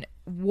question.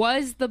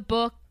 Were the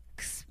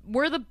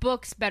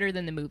books better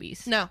than the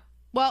movies? No.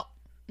 Well,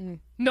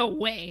 No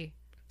way.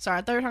 sorry,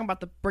 I thought you were talking about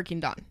the Breaking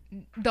Dawn.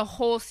 The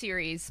whole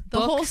series. The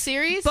whole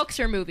series? Books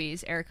or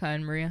movies, Erica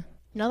and Maria?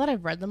 Now that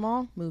I've read them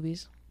all,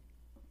 movies.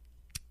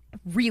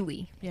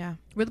 Really? Yeah.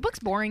 Were the books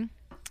boring?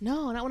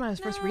 No, not when I was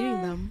first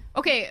reading them.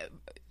 Okay,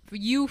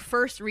 you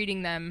first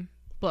reading them,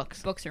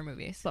 Books. books or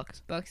movies?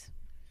 Books.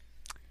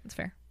 That's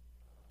fair.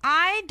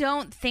 I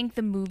don't think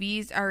the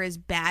movies are as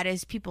bad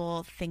as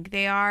people think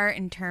they are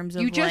in terms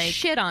of You just like,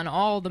 shit on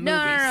all the movies.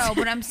 No.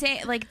 But I'm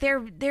saying like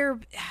they're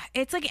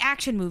it's like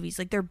action movies.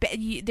 Like they're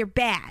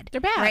bad.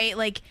 They're bad, right?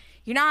 Like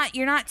you're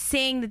not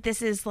saying that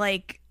this is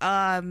like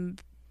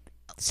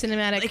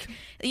Cinematic. like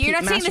you're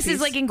not saying this is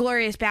masterpiece. like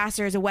Inglourious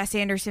Basterds, a Wes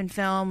Anderson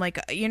film. Like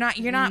you're not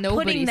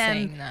Nobody's putting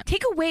saying them. that.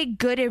 Take away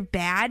good or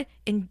bad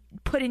and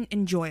put in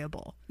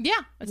enjoyable. Yeah.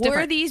 It's Were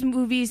different. these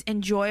movies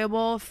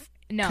enjoyable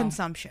No.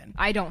 consumption?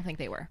 I don't think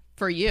they were.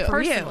 For you.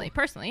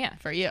 Personally, yeah.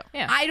 For you.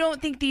 Yeah. I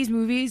don't think these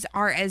movies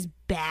are as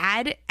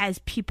bad as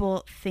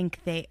people think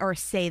they or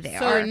say they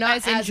So are. Or not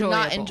as as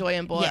not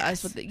enjoyable. enjoyable Yes.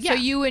 as what the, yeah. So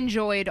you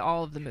enjoyed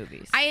all of the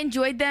movies. I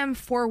enjoyed them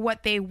for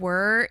what they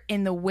were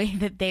in the way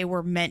that they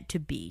were meant to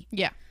be,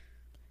 yeah.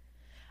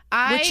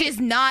 which is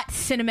not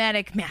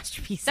cinematic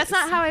masterpieces. That's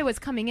not how I was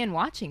coming in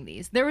watching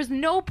these. There was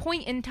no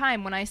point in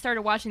time when I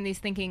started watching these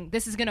thinking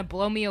this is going to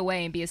blow me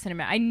away and be a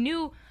cinema. I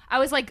knew I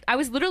was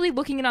literally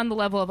looking at it on the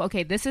level of,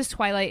 okay, this is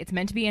Twilight. It's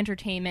meant to be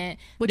entertainment.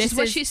 Which This is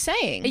what she's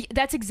saying.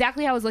 That's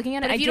exactly how I was looking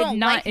at it. But if I you did don't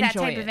not like that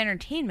enjoy type it. of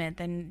entertainment,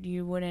 then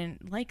you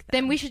wouldn't like them.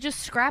 Then we should just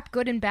scrap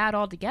good and bad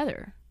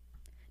altogether.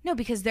 No,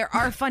 because there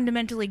are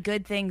fundamentally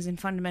good things and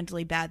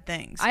fundamentally bad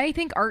things. I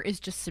think art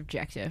is just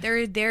subjective.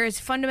 There is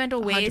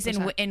fundamental ways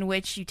 100%. in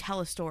which you tell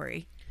a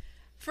story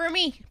For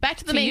me, back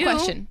to the To main you?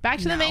 question. Back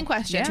to the main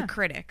question. Yeah. to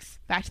critics.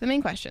 Back to the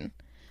main question.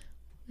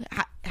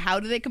 How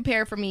do they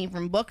compare for me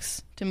from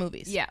books to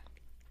movies? Yeah.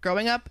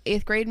 Growing up,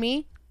 8th grade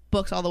me,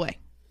 books all the way.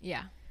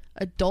 Yeah.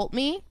 Adult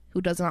me,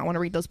 who does not want to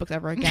read those books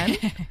ever again,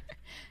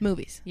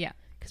 movies. Yeah.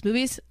 Because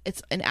movies,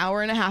 it's an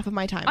hour and a half of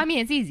my time. I mean,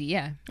 it's easy.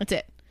 Yeah. That's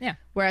it. Yeah.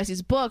 Whereas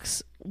these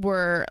books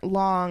were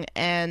long,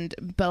 and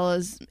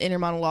Bella's inner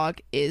monologue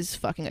is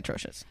fucking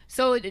atrocious.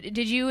 So did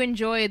you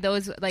enjoy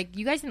those? Like,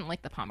 you guys didn't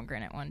like the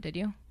pomegranate one, did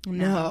you?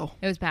 No.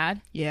 It was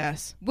bad.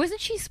 Yes.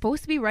 Wasn't she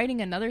supposed to be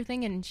writing another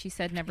thing and she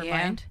said never Yeah.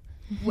 mind?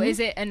 Is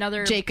it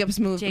another? Jacob's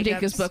book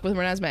with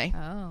Renesmee.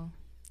 Oh.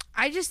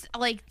 I just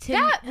like to.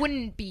 That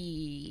wouldn't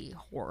be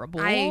horrible.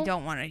 I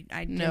don't want to.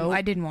 I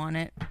didn't want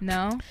it.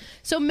 No.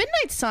 So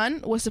Midnight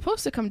Sun was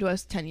supposed to come to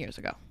us 10 years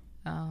ago.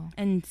 Oh.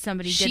 And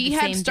somebody did She the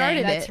had same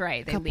started thing. That's it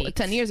right, they a couple, leaked.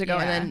 10 years ago,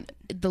 Yeah. and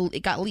then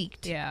it got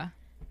leaked. Yeah.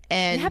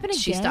 And It happened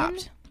she again?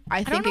 stopped.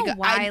 I think don't it know got,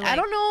 why, I like-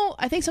 don't know.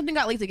 I think something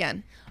got leaked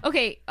again.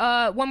 Okay.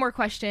 One more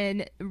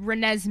question.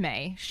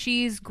 Renesmee.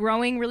 She's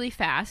growing really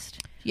fast.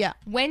 Yeah.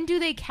 When do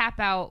they cap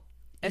out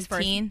as far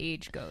teen? as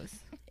age goes?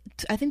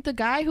 I think the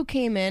guy who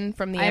came in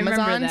from the I remember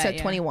Amazon that, said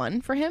yeah.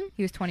 21 for him.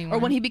 He was 21. Or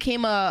when he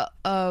became a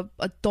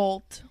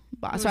adult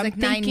boss. It was So I'm like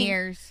 9 thinking-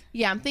 years.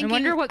 Yeah, I'm I thinking.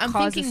 wonder what I'm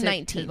causes thinking it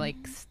 19. to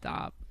like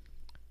stop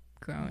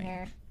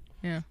growing.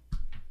 Yeah.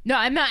 No,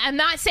 I'm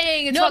not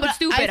saying it's No, fucking but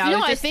stupid. I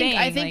was just saying,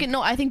 I think like,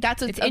 no. I think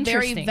that's it's a very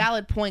interesting.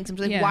 valid point. I'm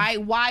like, Yeah.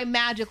 why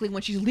magically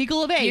when she's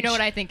legal of age? You know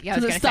what I think? Yeah, I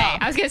does was it gonna say.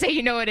 stop? I was gonna say.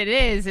 You know what it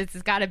is? It's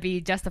got to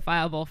be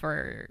justifiable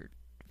for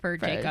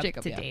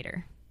Jacob to yeah. date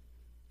her.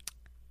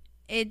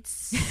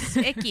 It's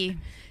icky.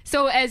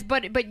 So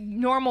but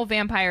normal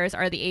vampires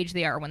are the age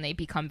they are when they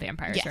become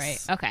vampires, Yes.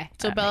 right? Okay.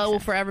 So that Bella makes will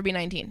sense. forever be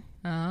 19.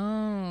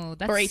 Oh,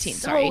 that's Or 18,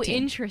 So sorry, 18.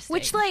 interesting.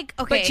 Which, like,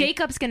 okay. but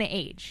Jacob's gonna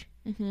age.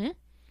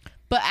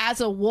 But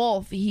as a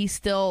wolf,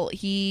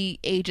 he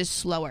ages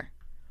slower.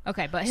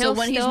 Okay, but So he'll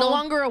when he's still- no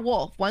longer a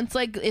wolf, once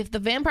like if the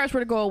vampires were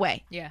to go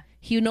away, yeah,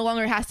 he no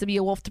longer has to be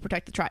a wolf to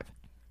protect the tribe.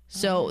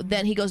 So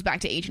then he goes back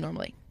to age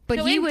normally. but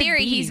so he in would theory,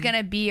 be, he's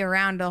gonna be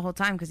around the whole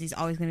time because he's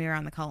always gonna be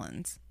around the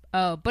Cullens.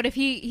 Oh, but if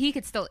he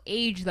could still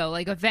age though,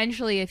 like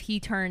eventually if he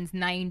turns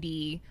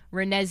 90,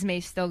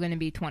 Renesmee's still going to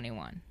be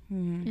 21.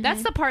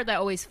 That's the part that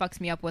always fucks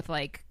me up with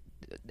like,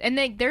 and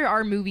there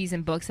are movies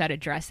and books that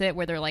address it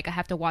where they're like, I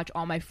have to watch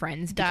all my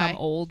friends Die. become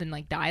old and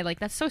like die. Like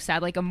that's so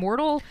sad. Like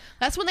Immortal.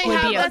 That's when they Would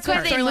have. be That's a why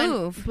curse. they Storyline-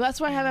 move. That's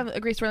why I have a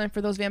great storyline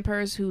for those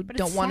vampires who But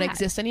don't it's want to sad.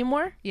 exist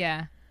anymore.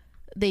 Yeah,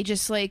 They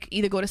just like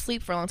either go to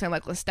sleep for a long time,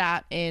 like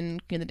Lestat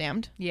in the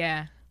Damned,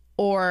 yeah.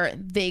 or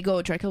they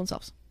go try to kill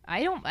themselves. I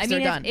they're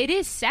mean, done. it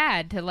is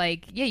sad to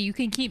like, yeah, you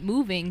can keep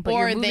moving, but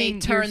or you're moving, they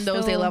turn you're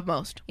those they still- love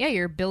most. Yeah,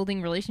 you're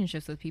building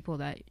relationships with people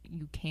that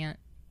you can't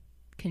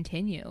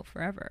continue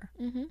forever.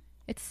 Mm-hmm.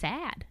 It's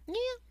sad. Yeah.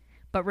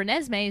 But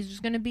Renesmee is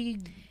just going to be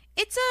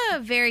It's a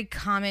very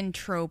common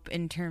trope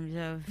in terms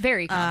of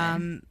very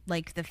common.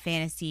 like the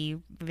fantasy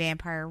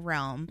vampire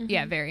realm,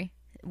 Yeah, very.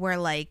 where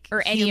like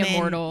Or any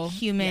immortal.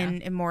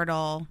 human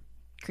immortal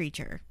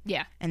creature,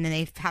 Yeah, and then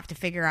they have to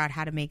figure out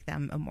how to make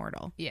them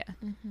immortal. yeah.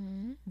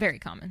 Mm-hmm. Very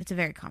common. It's a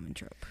very common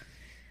trope,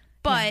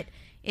 but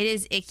it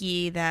is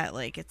icky that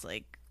like it's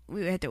like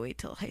we had to wait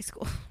till high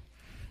school.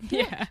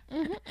 Yeah.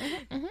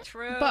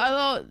 True. But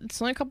although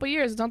it's only a couple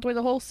years, it's not the way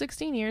the whole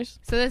 16 years.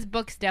 So this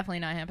book's definitely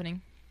not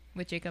happening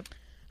with Jacob.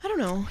 I don't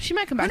know. She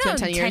might come back to it in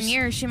 10 years. 10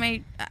 years, she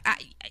might.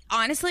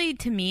 Honestly,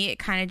 to me, it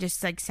kind of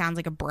just like sounds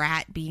like a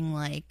brat being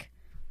like,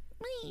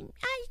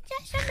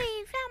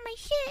 somebody found my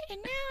shit, and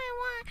now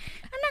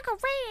I'm not gonna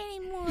write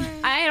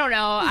anymore. I don't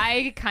know.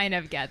 I kind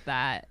of get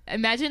that.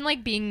 Imagine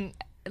like being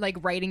like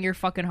writing your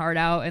fucking heart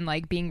out and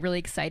like being really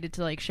excited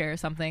to like share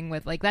something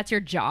with like that's your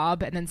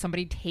job, and then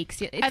somebody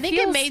takes you. I think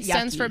it feels made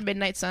sense yucky. for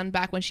Midnight Sun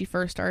back when she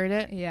first started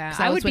it. Yeah, 'Cause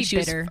I that was would when be she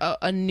bitter. was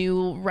a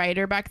new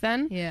writer back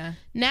then. Yeah,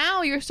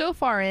 Now you're so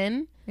far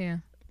in. yeah.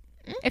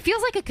 It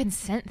feels like a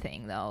consent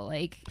thing though.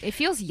 Like it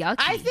feels yucky.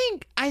 I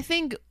think,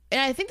 and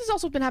I think this has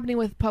also been happening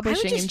with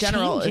publishing just in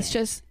general. change It's it.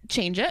 just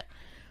change it,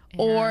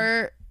 Yeah.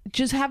 or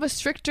just have a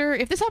stricter.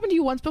 If this happened to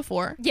you once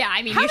before, Yeah,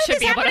 I mean, How you did should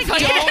this be able to happen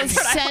fucking again? don't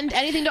send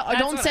anything to, or That's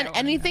don't what send I wanna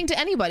anything to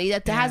anybody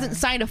that hasn't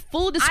signed a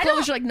full don't-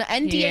 disclosure, like an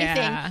NDA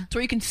Yeah. thing, so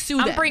you can sue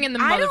I'm them. bringing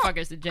the I don't-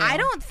 motherfuckers to jail. I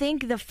don't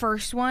think the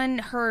first one,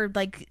 her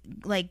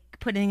like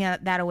putting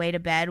that away to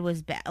bed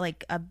was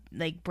like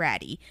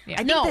bratty. Yeah. I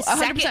think No, the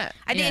second, 100%.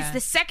 I think Yeah. it's the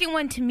second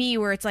one to me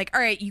where it's like, all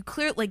right, you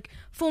clear like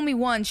fool me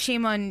once,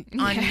 shame on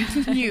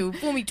you.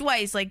 Fool me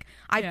twice, like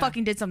I Yeah.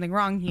 fucking did something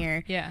wrong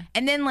here. Yeah.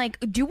 And then like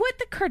do what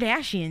the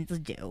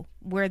Kardashians do,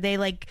 where they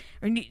like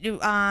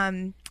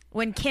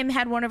when Kim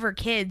had one of her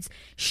kids,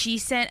 she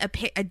sent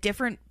a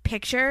different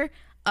picture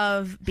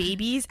of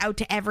babies out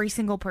to every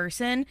single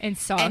person and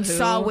saw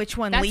who. which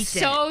one That's leaked it.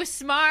 so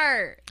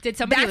smart. Did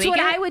somebody That's leak what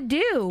it? I would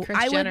do. Kris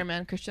I would. Jenner,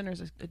 man, Kris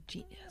Jenner's a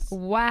genius.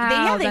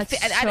 Wow, that's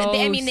I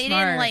mean, they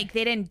smart.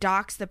 didn't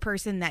dox the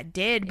person that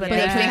did, but Yeah.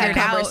 they But they had figured a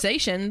out.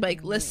 conversation.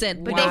 Like,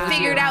 listen, But Wow. they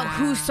figured out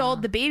who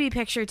sold the baby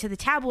picture to the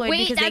tabloid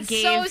Wait, because that's they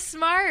gave. so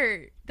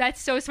smart.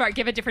 That's so smart.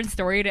 Give a different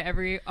story to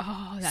every.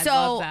 Oh, I So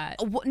love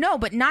that. no,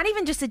 but not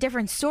even just a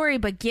different story,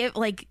 but give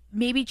like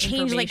maybe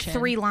change like Information.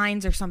 3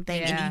 lines or something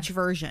Yeah. in each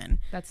version.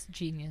 That's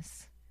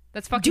genius.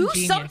 That's fucking Do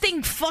genius.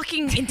 something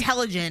fucking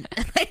intelligent.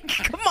 Like,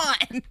 come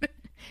on.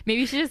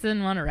 Maybe she just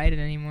didn't want to write it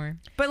anymore.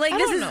 But like I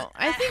this don't is. know.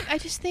 I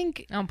just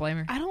think I don't blame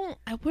her.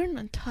 I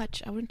wouldn't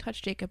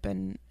touch Jacob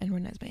and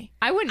Renesmee.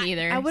 I wouldn't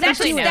either. I wouldn't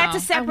Especially do it. now.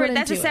 That's a separate.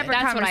 That's a do it. separate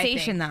That's what I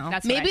conversation, think. though.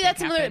 That's what I Maybe think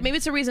that's another. happened. Maybe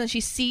it's a reason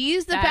she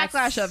sees the That's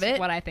backlash of it.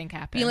 What I think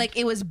happened. Being like,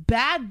 it was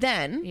bad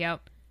then.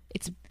 Yep.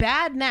 It's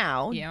bad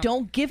now. Yep.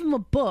 Don't give him a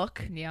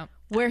book Yep.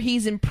 where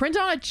he's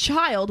imprinted on a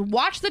child.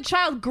 Watch the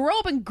child grow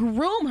up and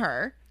groom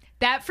her.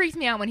 That freaked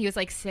me out when he was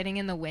like sitting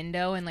in the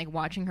window and like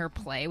watching her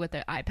play with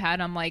the iPad.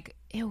 I'm like,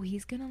 ew,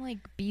 he's gonna like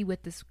be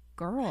with this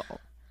girl.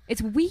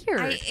 It's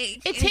weird.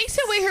 It takes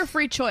away her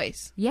free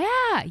choice.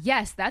 Yeah.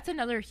 Yes, that's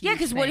another huge. Yeah,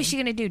 because what is thing.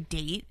 she gonna do?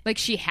 Date? Like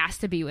she has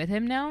to be with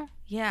him now.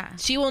 Yeah.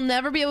 She will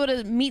never be able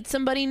to meet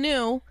somebody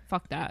new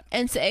Fuck that.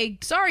 and say,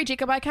 sorry,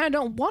 Jacob, I kind of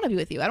don't want to be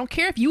with you. I don't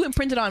care if you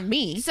imprinted on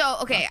me. So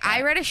okay,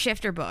 I read a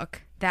shifter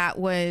book that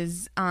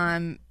was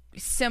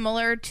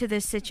similar to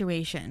this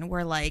situation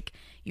where like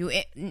you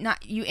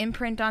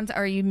imprint on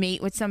or you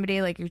mate with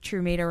somebody like your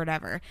true mate or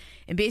whatever,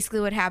 and basically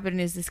what happened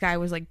is this guy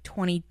was like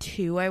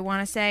 22, I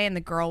want to say, and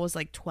the girl was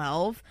like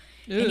 12,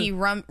 and he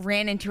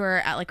ran into her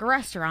at like a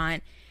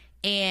restaurant,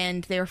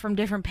 and they were from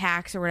different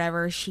packs or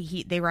whatever.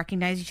 They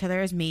recognized each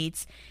other as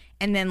mates,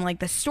 and then like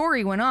the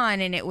story went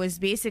on, and it was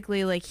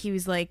basically like he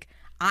was like,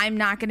 I'm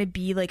not going to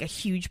be like a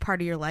huge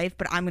part of your life,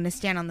 but I'm going to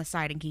stand on the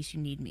side in case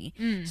you need me.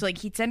 So like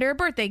he'd send her a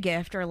birthday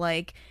gift or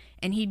like,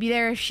 and he'd be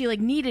there if she like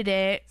needed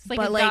it. It's like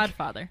but a like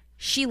Godfather.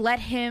 she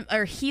let him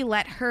or he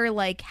let her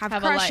like have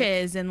a life.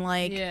 crushes and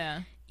like,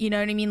 Yeah. you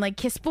know what I mean? Like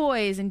kiss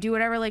boys and do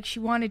whatever like she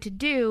wanted to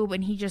do. But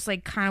he just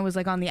like kind of was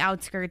like on the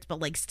outskirts, but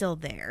like still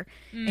there.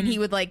 And he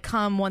would like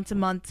come once a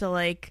month to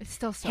like It's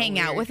still so hang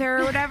out weird. with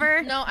her or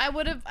whatever. No, I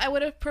would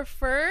have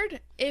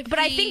preferred if. But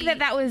I think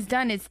that was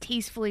done as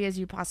tastefully as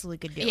you possibly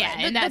could do Yeah,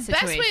 it. in that the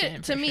best way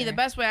situation, to for me, sure. the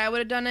best way I would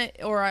have done it,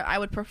 or I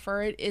would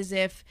prefer it, is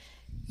if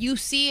you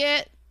see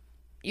it,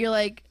 you're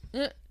like,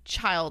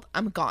 child,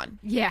 I'm gone.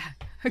 Yeah.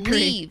 Agreed.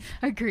 Leave.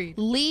 Agreed.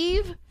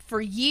 Leave for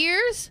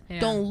years. Yeah.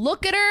 Don't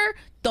look at her.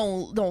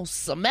 Don't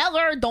smell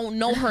her. Don't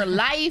know her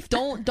life.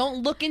 Don't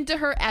look into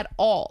her at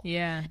all.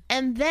 Yeah.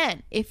 And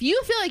then, if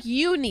you feel like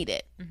you need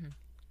it,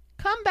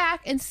 come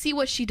back and see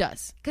what she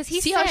does. 'Cause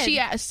he see how said-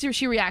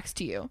 she reacts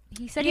to you.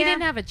 He said Yeah. he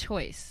didn't have a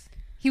choice.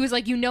 He was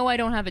like, I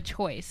don't have a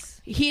choice.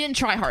 He didn't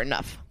try hard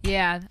enough.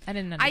 Yeah, I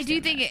didn't understand I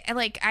do think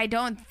that. I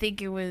don't think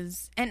it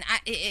was, and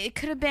it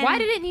could have been. Why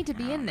did it need to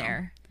be in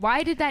there?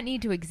 Why did that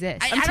need to exist?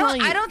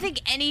 I don't think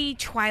any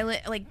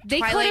Twilight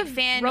Twilight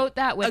fan wrote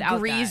that without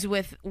agrees that.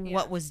 with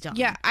what was done.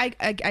 Yeah,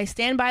 I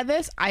stand by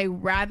this. I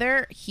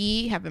rather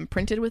he have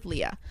imprinted with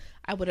Leah.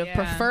 I would have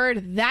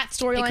preferred that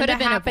storyline could to have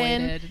been happen.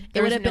 avoided. It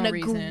There would was have been no a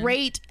reason.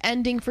 great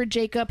ending for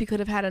Jacob. He could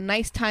have had a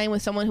nice time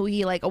with someone who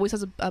he like always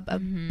has a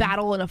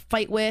battle and a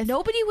fight with.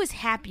 Nobody was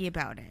happy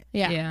about it.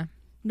 Yeah.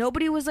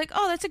 Nobody was like,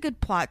 "Oh, that's a good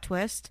plot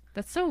twist."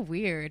 That's so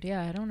weird.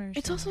 Yeah, I don't understand.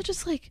 It's also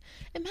just like,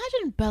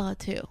 imagine Bella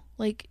too.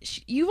 Like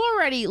you've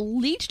already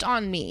leached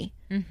on me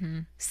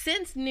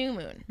since New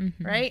Moon,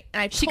 right?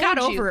 And She got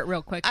over it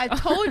real quick. I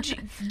told you,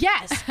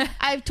 yes.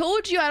 I've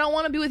told you I don't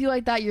want to be with you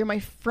like that. You're my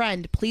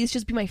friend. Please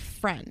just be my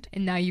friend.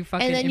 And now you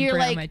fucking And then you're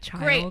imprint on like, my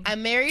child. great, I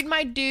married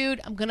my dude.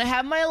 I'm going to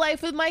have my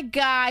life with my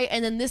guy.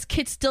 And then this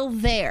kid's still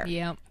there.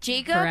 Yep.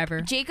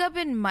 Jacob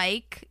and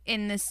Mike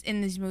in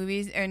these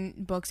movies and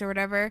books or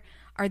whatever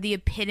are the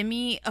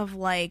epitome of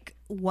like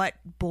what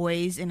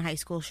boys in high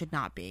school should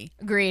not be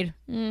Agreed.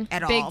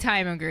 at all. Big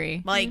time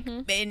agree. Like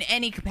in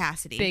any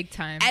capacity. Big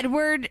time.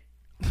 Edward,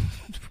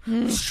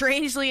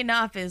 strangely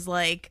enough, is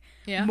like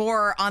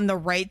more on the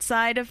right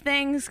side of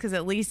things because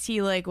at least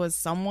he like was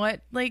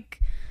somewhat like.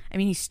 I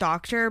mean, he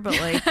stalked her, but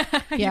like,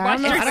 Yeah, I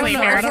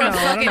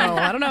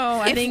don't know.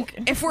 I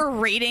think if we're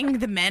rating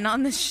the men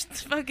on this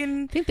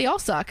fucking, they all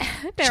suck.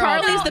 They're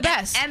Charlie's all- the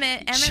best.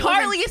 Emmett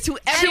Charlie is who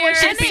everyone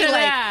should Cheers be to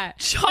like. that.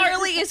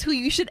 Charlie is who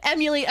you should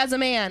emulate as a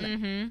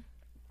man.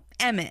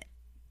 Emmett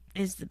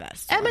is the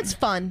best. Emmett's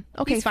fun.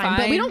 Okay, He's fine.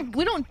 But fine.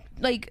 we don't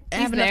like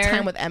have enough there.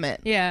 time with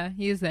Emmett. Yeah,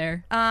 he was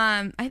there.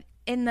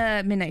 In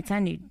the Midnight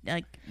Sun, you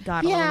like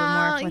got a little bit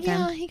more with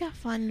him. he got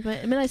fun,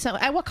 but Midnight Sun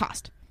at what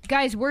cost?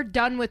 Guys, we're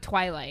done with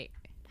Twilight.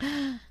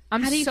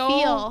 I'm How do you so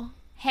feel?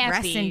 happy.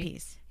 Rest in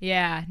peace.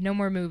 Yeah, no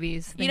more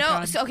movies. You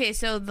Thank know, God.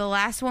 so the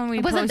last one we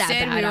It wasn't posted,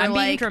 that bad. we were I'm being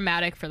like,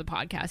 dramatic for the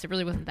podcast. It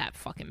really wasn't that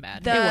fucking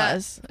bad. The- It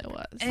was.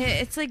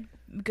 it's like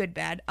good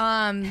bad.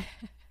 A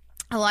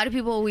lot of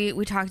people we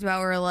talked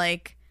about were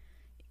like,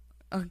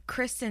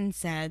 Kristen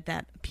said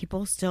that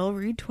people still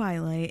read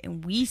Twilight,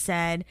 and we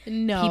said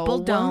No. people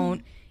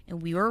don't,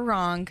 and we were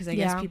wrong because I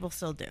guess Yeah. people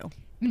still do.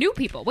 New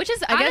people, which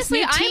is I guess honestly,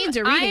 new teens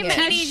are reading it. as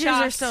Teenagers are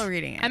shocked- still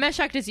reading it. I'm as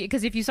shocked as you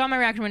because if you saw my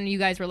reaction when you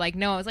guys were like,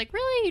 "No," I was like,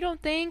 "Really? You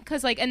don't think?"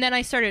 Because like, and then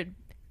I started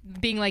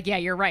being like, "Yeah,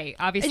 you're right.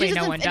 Obviously,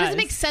 no one It does." doesn't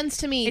make sense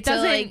to me It to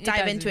doesn't- like it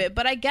dive into doesn't. it,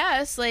 but I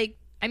guess like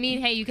I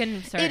mean, hey, you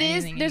can start. it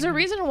is. anything There's a anymore.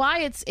 reason why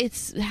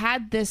it's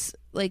had this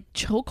like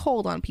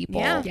chokehold on people.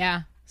 Yeah.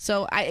 Yeah.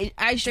 So we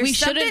something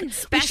shouldn't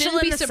special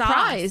in be the sauce.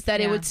 surprised that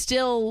it Yeah. would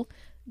still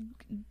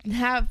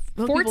have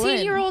hook people in.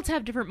 14-year-olds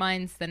have different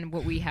minds than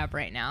what we have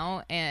right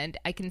now, and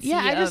I can see.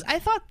 Yeah, I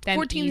thought them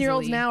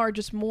 14-year-olds easily. now are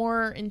just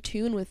more in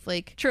tune with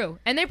like. True.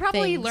 And they're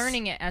probably things.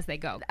 learning it as they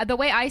go. The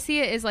way I see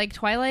it is like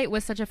Twilight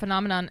was such a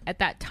phenomenon at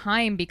that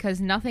time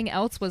because nothing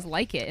else was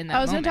like it in that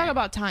I was going going to to talk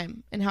about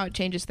time and how it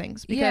changes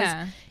things because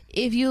Yeah.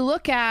 if you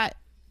look at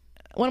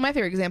one of my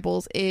favorite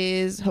examples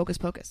is Hocus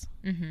Pocus.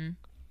 Mm-hmm.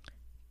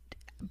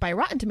 By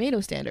Rotten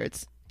Tomato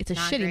standards, it's a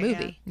Not shitty great,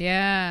 movie,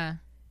 Yeah.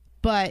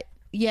 but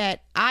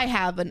yet I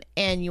have an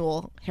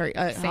annual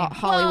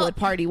Hollywood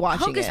party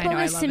watching Hocus it. know, I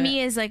Pocus love to it. me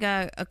is like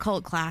a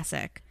cult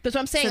classic. That's what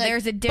I'm saying. So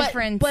there's a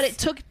difference. but it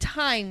took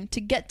time to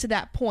get to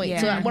that point.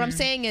 So Yeah. what I'm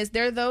saying is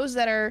there are those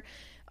that are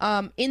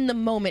in the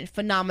moment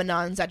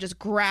phenomenons that just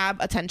grab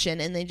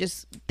attention and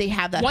they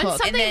have that Once hook.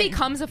 something And then-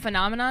 becomes a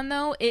phenomenon,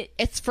 though,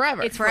 It's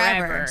forever. it's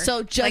forever.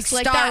 So just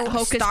like Star- that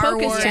Hocus Star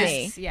Pocus Wars, to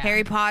Yes. me. Yeah.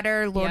 Harry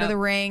Potter, Lord Yep. of the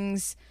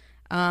Rings.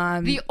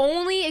 The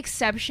only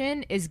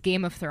exception is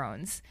Game of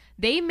Thrones.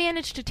 They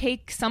managed to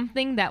take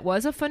something that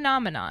was a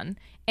phenomenon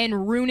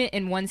and ruin it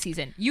in one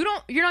season. You're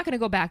not going to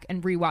go back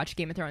and rewatch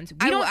Game of Thrones.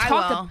 We don't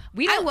talk.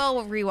 I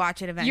will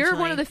rewatch it eventually. You're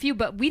one of the few,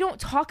 but we don't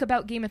talk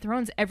about Game of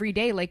Thrones every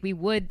day like we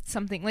would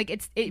something like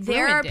it.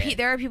 There are ruined it.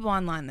 there are people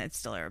online that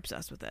still are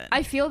obsessed with it.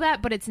 I feel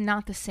that, but it's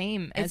not the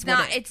same. It's as what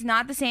not. It's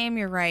not the same.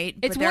 You're right.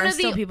 It's but there one are of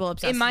still the people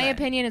obsessed. In my with it.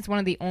 opinion, it's one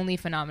of the only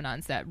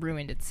phenomenons that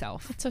ruined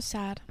itself. It's so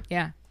sad.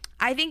 Yeah,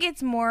 I think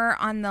it's more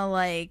on the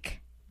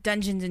like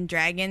Dungeons and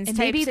Dragons and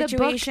type maybe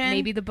situation.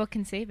 maybe the book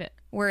can save it.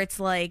 where it's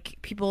like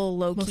people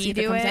low We'll see key if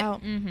it do comes it.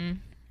 out. Mm-hmm.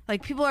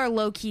 Like people are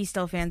low key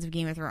still fans of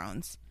Game of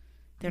Thrones.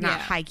 They're not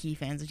Yeah. high key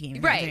fans of Game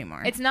of Thrones Right.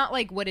 anymore. It's not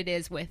like what it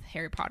is with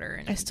Harry Potter.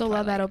 And I still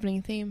love that Twilight.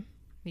 opening theme.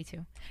 Me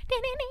too.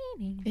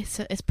 It's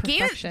Game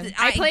of- perfection.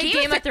 I played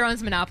Game of of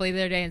Thrones Monopoly the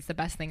other day, and it's the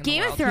best thing in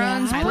Game the of world.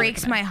 Thrones Yeah.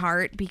 breaks my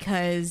heart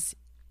because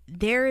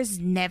there is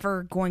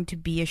never going to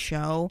be a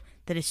show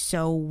that is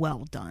so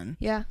well done.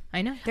 Yeah.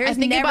 I know. There's I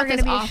think never about going this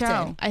to be a often.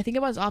 show. I think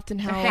about this often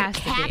how There has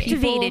to be.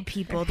 Captivated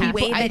people the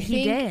way I that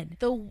he think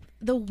did.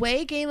 The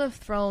way Game of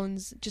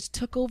Thrones just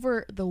took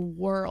over the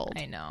world.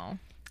 I know.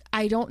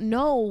 I don't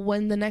know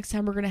when the next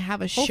time we're gonna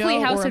have a Hopefully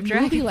show House or a of movie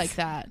Dragons. like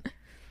that.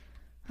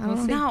 We'll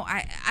see. No,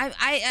 I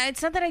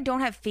it's not that I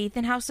don't have faith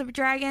in House of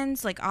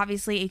Dragons. Like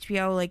obviously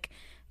HBO like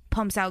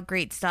pumps out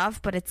great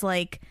stuff, but it's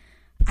like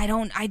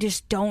I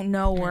just don't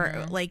know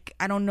where, like,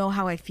 I don't know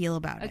how I feel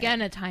about it.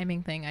 Again, a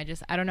timing thing. I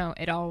don't know.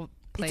 It all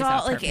plays It's all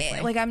out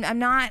perfectly. like I'm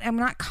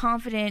not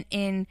confident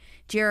in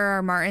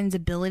J.R.R. Martin's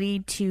ability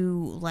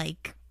to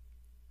like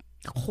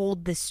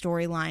hold this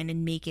storyline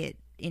and make it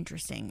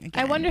interesting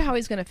again. I wonder how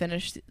he's going to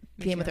finish the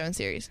Game too. of Thrones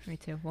series. Me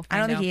too. We'll I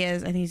find don't think out. he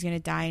is. I think he's gonna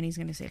die and he's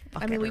gonna say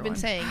fuck I mean, we've been everyone.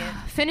 saying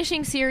it.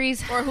 Finishing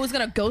series. Or who's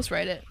going to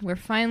ghostwrite it? We're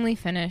finally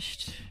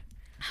finished.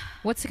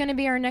 What's going to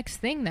be our next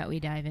thing that we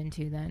dive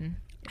into then?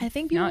 I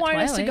think people Not wanted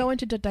us to Twilight. go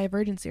into the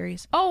Divergent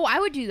series. Oh, I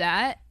would do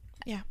that.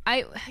 Yeah.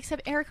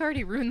 Except Eric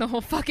already ruined the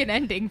whole fucking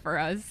ending for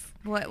us.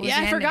 What was Yeah,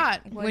 I the forgot.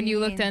 ending? What When do you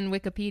mean? looked on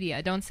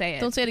Wikipedia. Don't say it.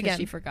 Don't say it 'cause again.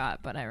 She forgot,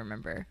 but I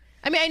remember.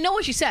 I mean, I know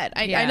what she said.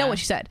 I Yeah. know what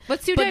she said.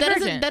 Let's do But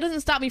Divergent. that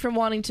doesn't stop me from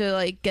wanting to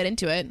like get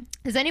into it.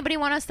 Does anybody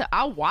want us to...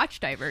 I'll watch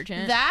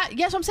Divergent.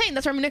 Yes, I'm saying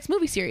that's our next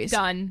movie series.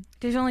 Done.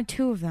 There's only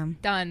 2 of them.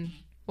 Done.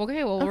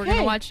 Okay, well, we're Okay. going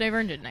to watch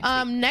Divergent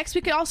next week. Next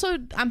we could also,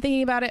 I'm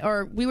thinking about it,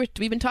 or we've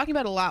been talking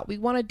about it a lot. We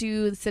want to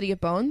do the City of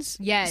Bones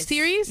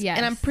series. Yes.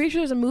 And I'm pretty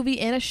sure there's a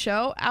movie and a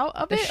show out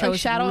of The it, like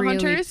show's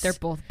Shadowhunters. They're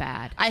both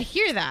bad. I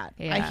hear that.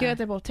 I Yeah. hear that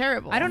they're both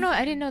terrible. I don't know.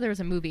 I didn't know there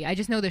was a movie. I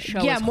just know the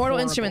show Yeah, is Mortal horrible.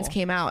 Instruments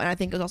came out, and I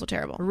think it was also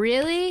terrible.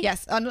 Really?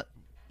 Yes. I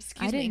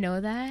Excuse me. didn't know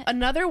that.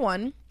 Another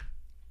one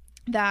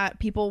that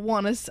people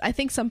want us, I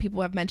think some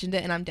people have mentioned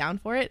it, and I'm down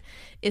for it,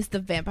 is the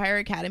Vampire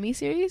Academy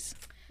series.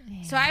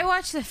 So I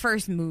watched the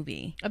first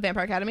movie. Of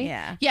Vampire Academy?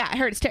 Yeah. Yeah, I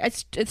heard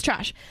it's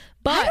trash.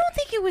 But I don't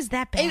think it was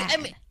that bad. I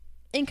mean,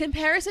 in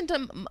comparison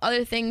to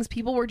other things,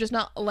 people were just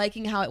not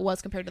liking how it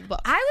was compared to the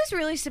book. I was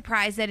really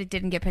surprised that it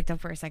didn't get picked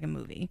up for a second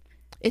movie.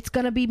 It's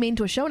gonna be made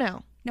into a show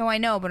now. No, I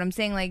know, but I'm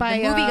saying like By,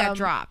 the movie got um,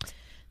 dropped.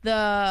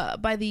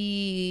 By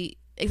the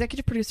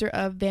executive producer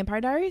of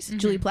Vampire Diaries,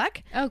 Julie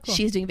Plec. Oh, cool.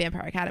 She's doing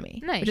Vampire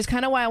Academy, Nice. which is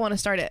kind of why I want to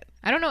start it.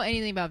 I don't know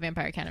anything about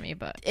Vampire Academy,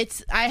 but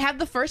I have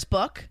the first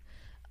book.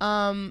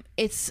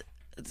 It's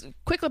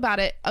quick about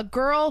it. A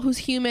girl who's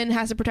human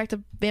has to protect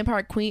a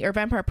vampire queen or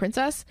vampire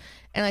princess,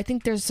 and I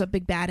think there's a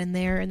big bad in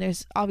there, and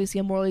there's obviously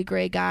a morally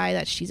gray guy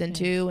that she's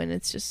into, and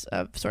it's just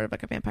sort of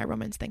like a vampire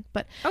romance thing.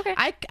 But okay.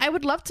 I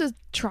would love to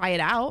try it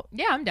out,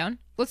 Yeah, I'm down.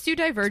 Let's do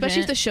Divergent.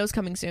 especially if the show's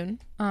coming soon.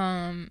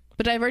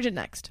 But Divergent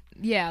next.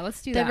 Yeah,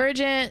 let's do that.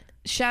 Divergent,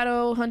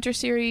 Shadow Hunter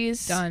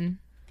series. Done.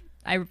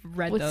 I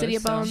read With those. City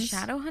of Bones.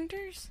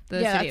 Shadowhunters?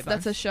 The Yeah, City of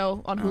that's Bones. a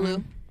show on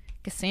Hulu.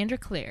 Cassandra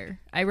Clare.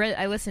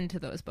 I listened to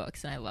those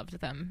books and I loved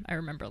them. I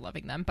remember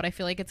loving them, but I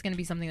feel like it's going to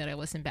be something that I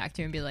listen back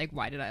to and be like,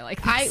 why did I like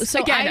this? I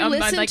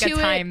listened like to a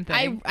time it.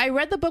 thing. I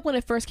read the book when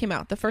it first came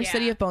out, the first Yeah.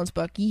 City of Bones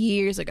book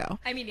years ago.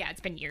 I mean, yeah,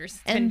 it's been years.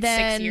 It's And been 6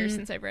 then- years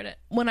since I've read it.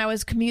 When I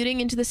was commuting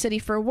into the city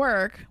for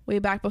work, way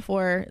back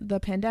before the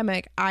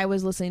pandemic, I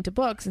was listening to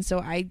books, and so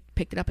I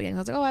picked it up again. I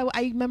was like, oh,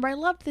 I remember I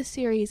loved this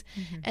series,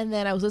 and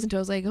then I was listening to it.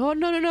 I was like, oh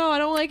no, I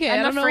don't like it. I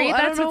don't know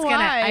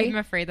why. I'm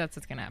afraid that's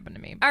what's gonna happen to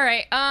me. All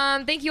right.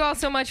 Thank you all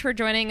so much for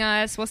joining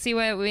us. We'll see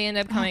what we end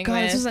up Oh coming god,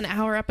 with. this is an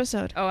hour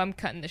episode. Oh, I'm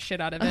cutting the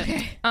shit out of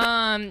Okay.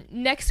 it.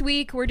 Next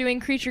week we're doing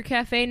Creature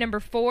Cafe number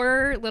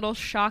 4, Little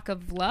Shock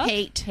of Love.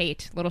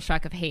 Hate. Little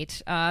Shock of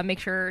Hate. Make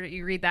sure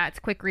you read that. It's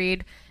a quick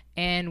read.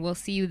 And we'll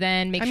see you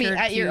then. Make I mean, sure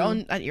at your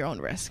own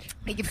risk.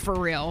 for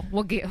real.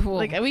 We'll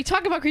Like we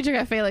talk about Creature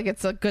Cafe like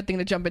it's a good thing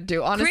to jump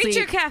into. Honestly,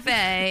 Creature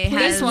Cafe please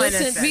has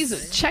listen.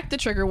 Please check the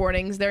trigger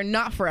warnings. They're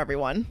not for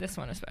everyone. this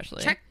one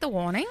especially. check the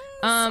warnings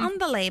on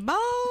the label.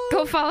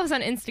 Go follow us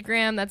on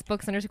Instagram. That's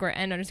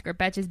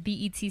books_and_betches.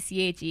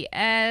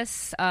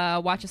 BETCHES.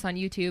 Watch us on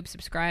YouTube.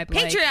 Subscribe.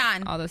 like,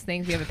 Patreon. all those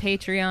things. We have a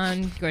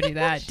Patreon. Go do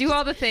that. Do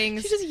all the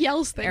things. She just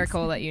yells things. Erica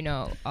will let you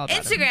know all about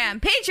them.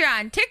 Instagram,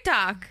 Patreon,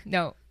 TikTok.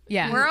 No.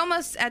 Yeah. We're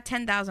almost at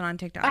 10,000 on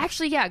TikTok.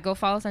 Actually, yeah. Go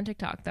follow us on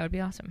TikTok. That would be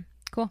awesome.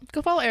 Cool.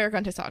 Go follow Eric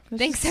on TikTok.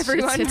 Thanks,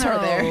 everyone. It's her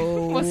there.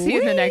 We'll see you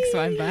in the next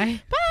one.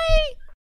 Bye. Bye.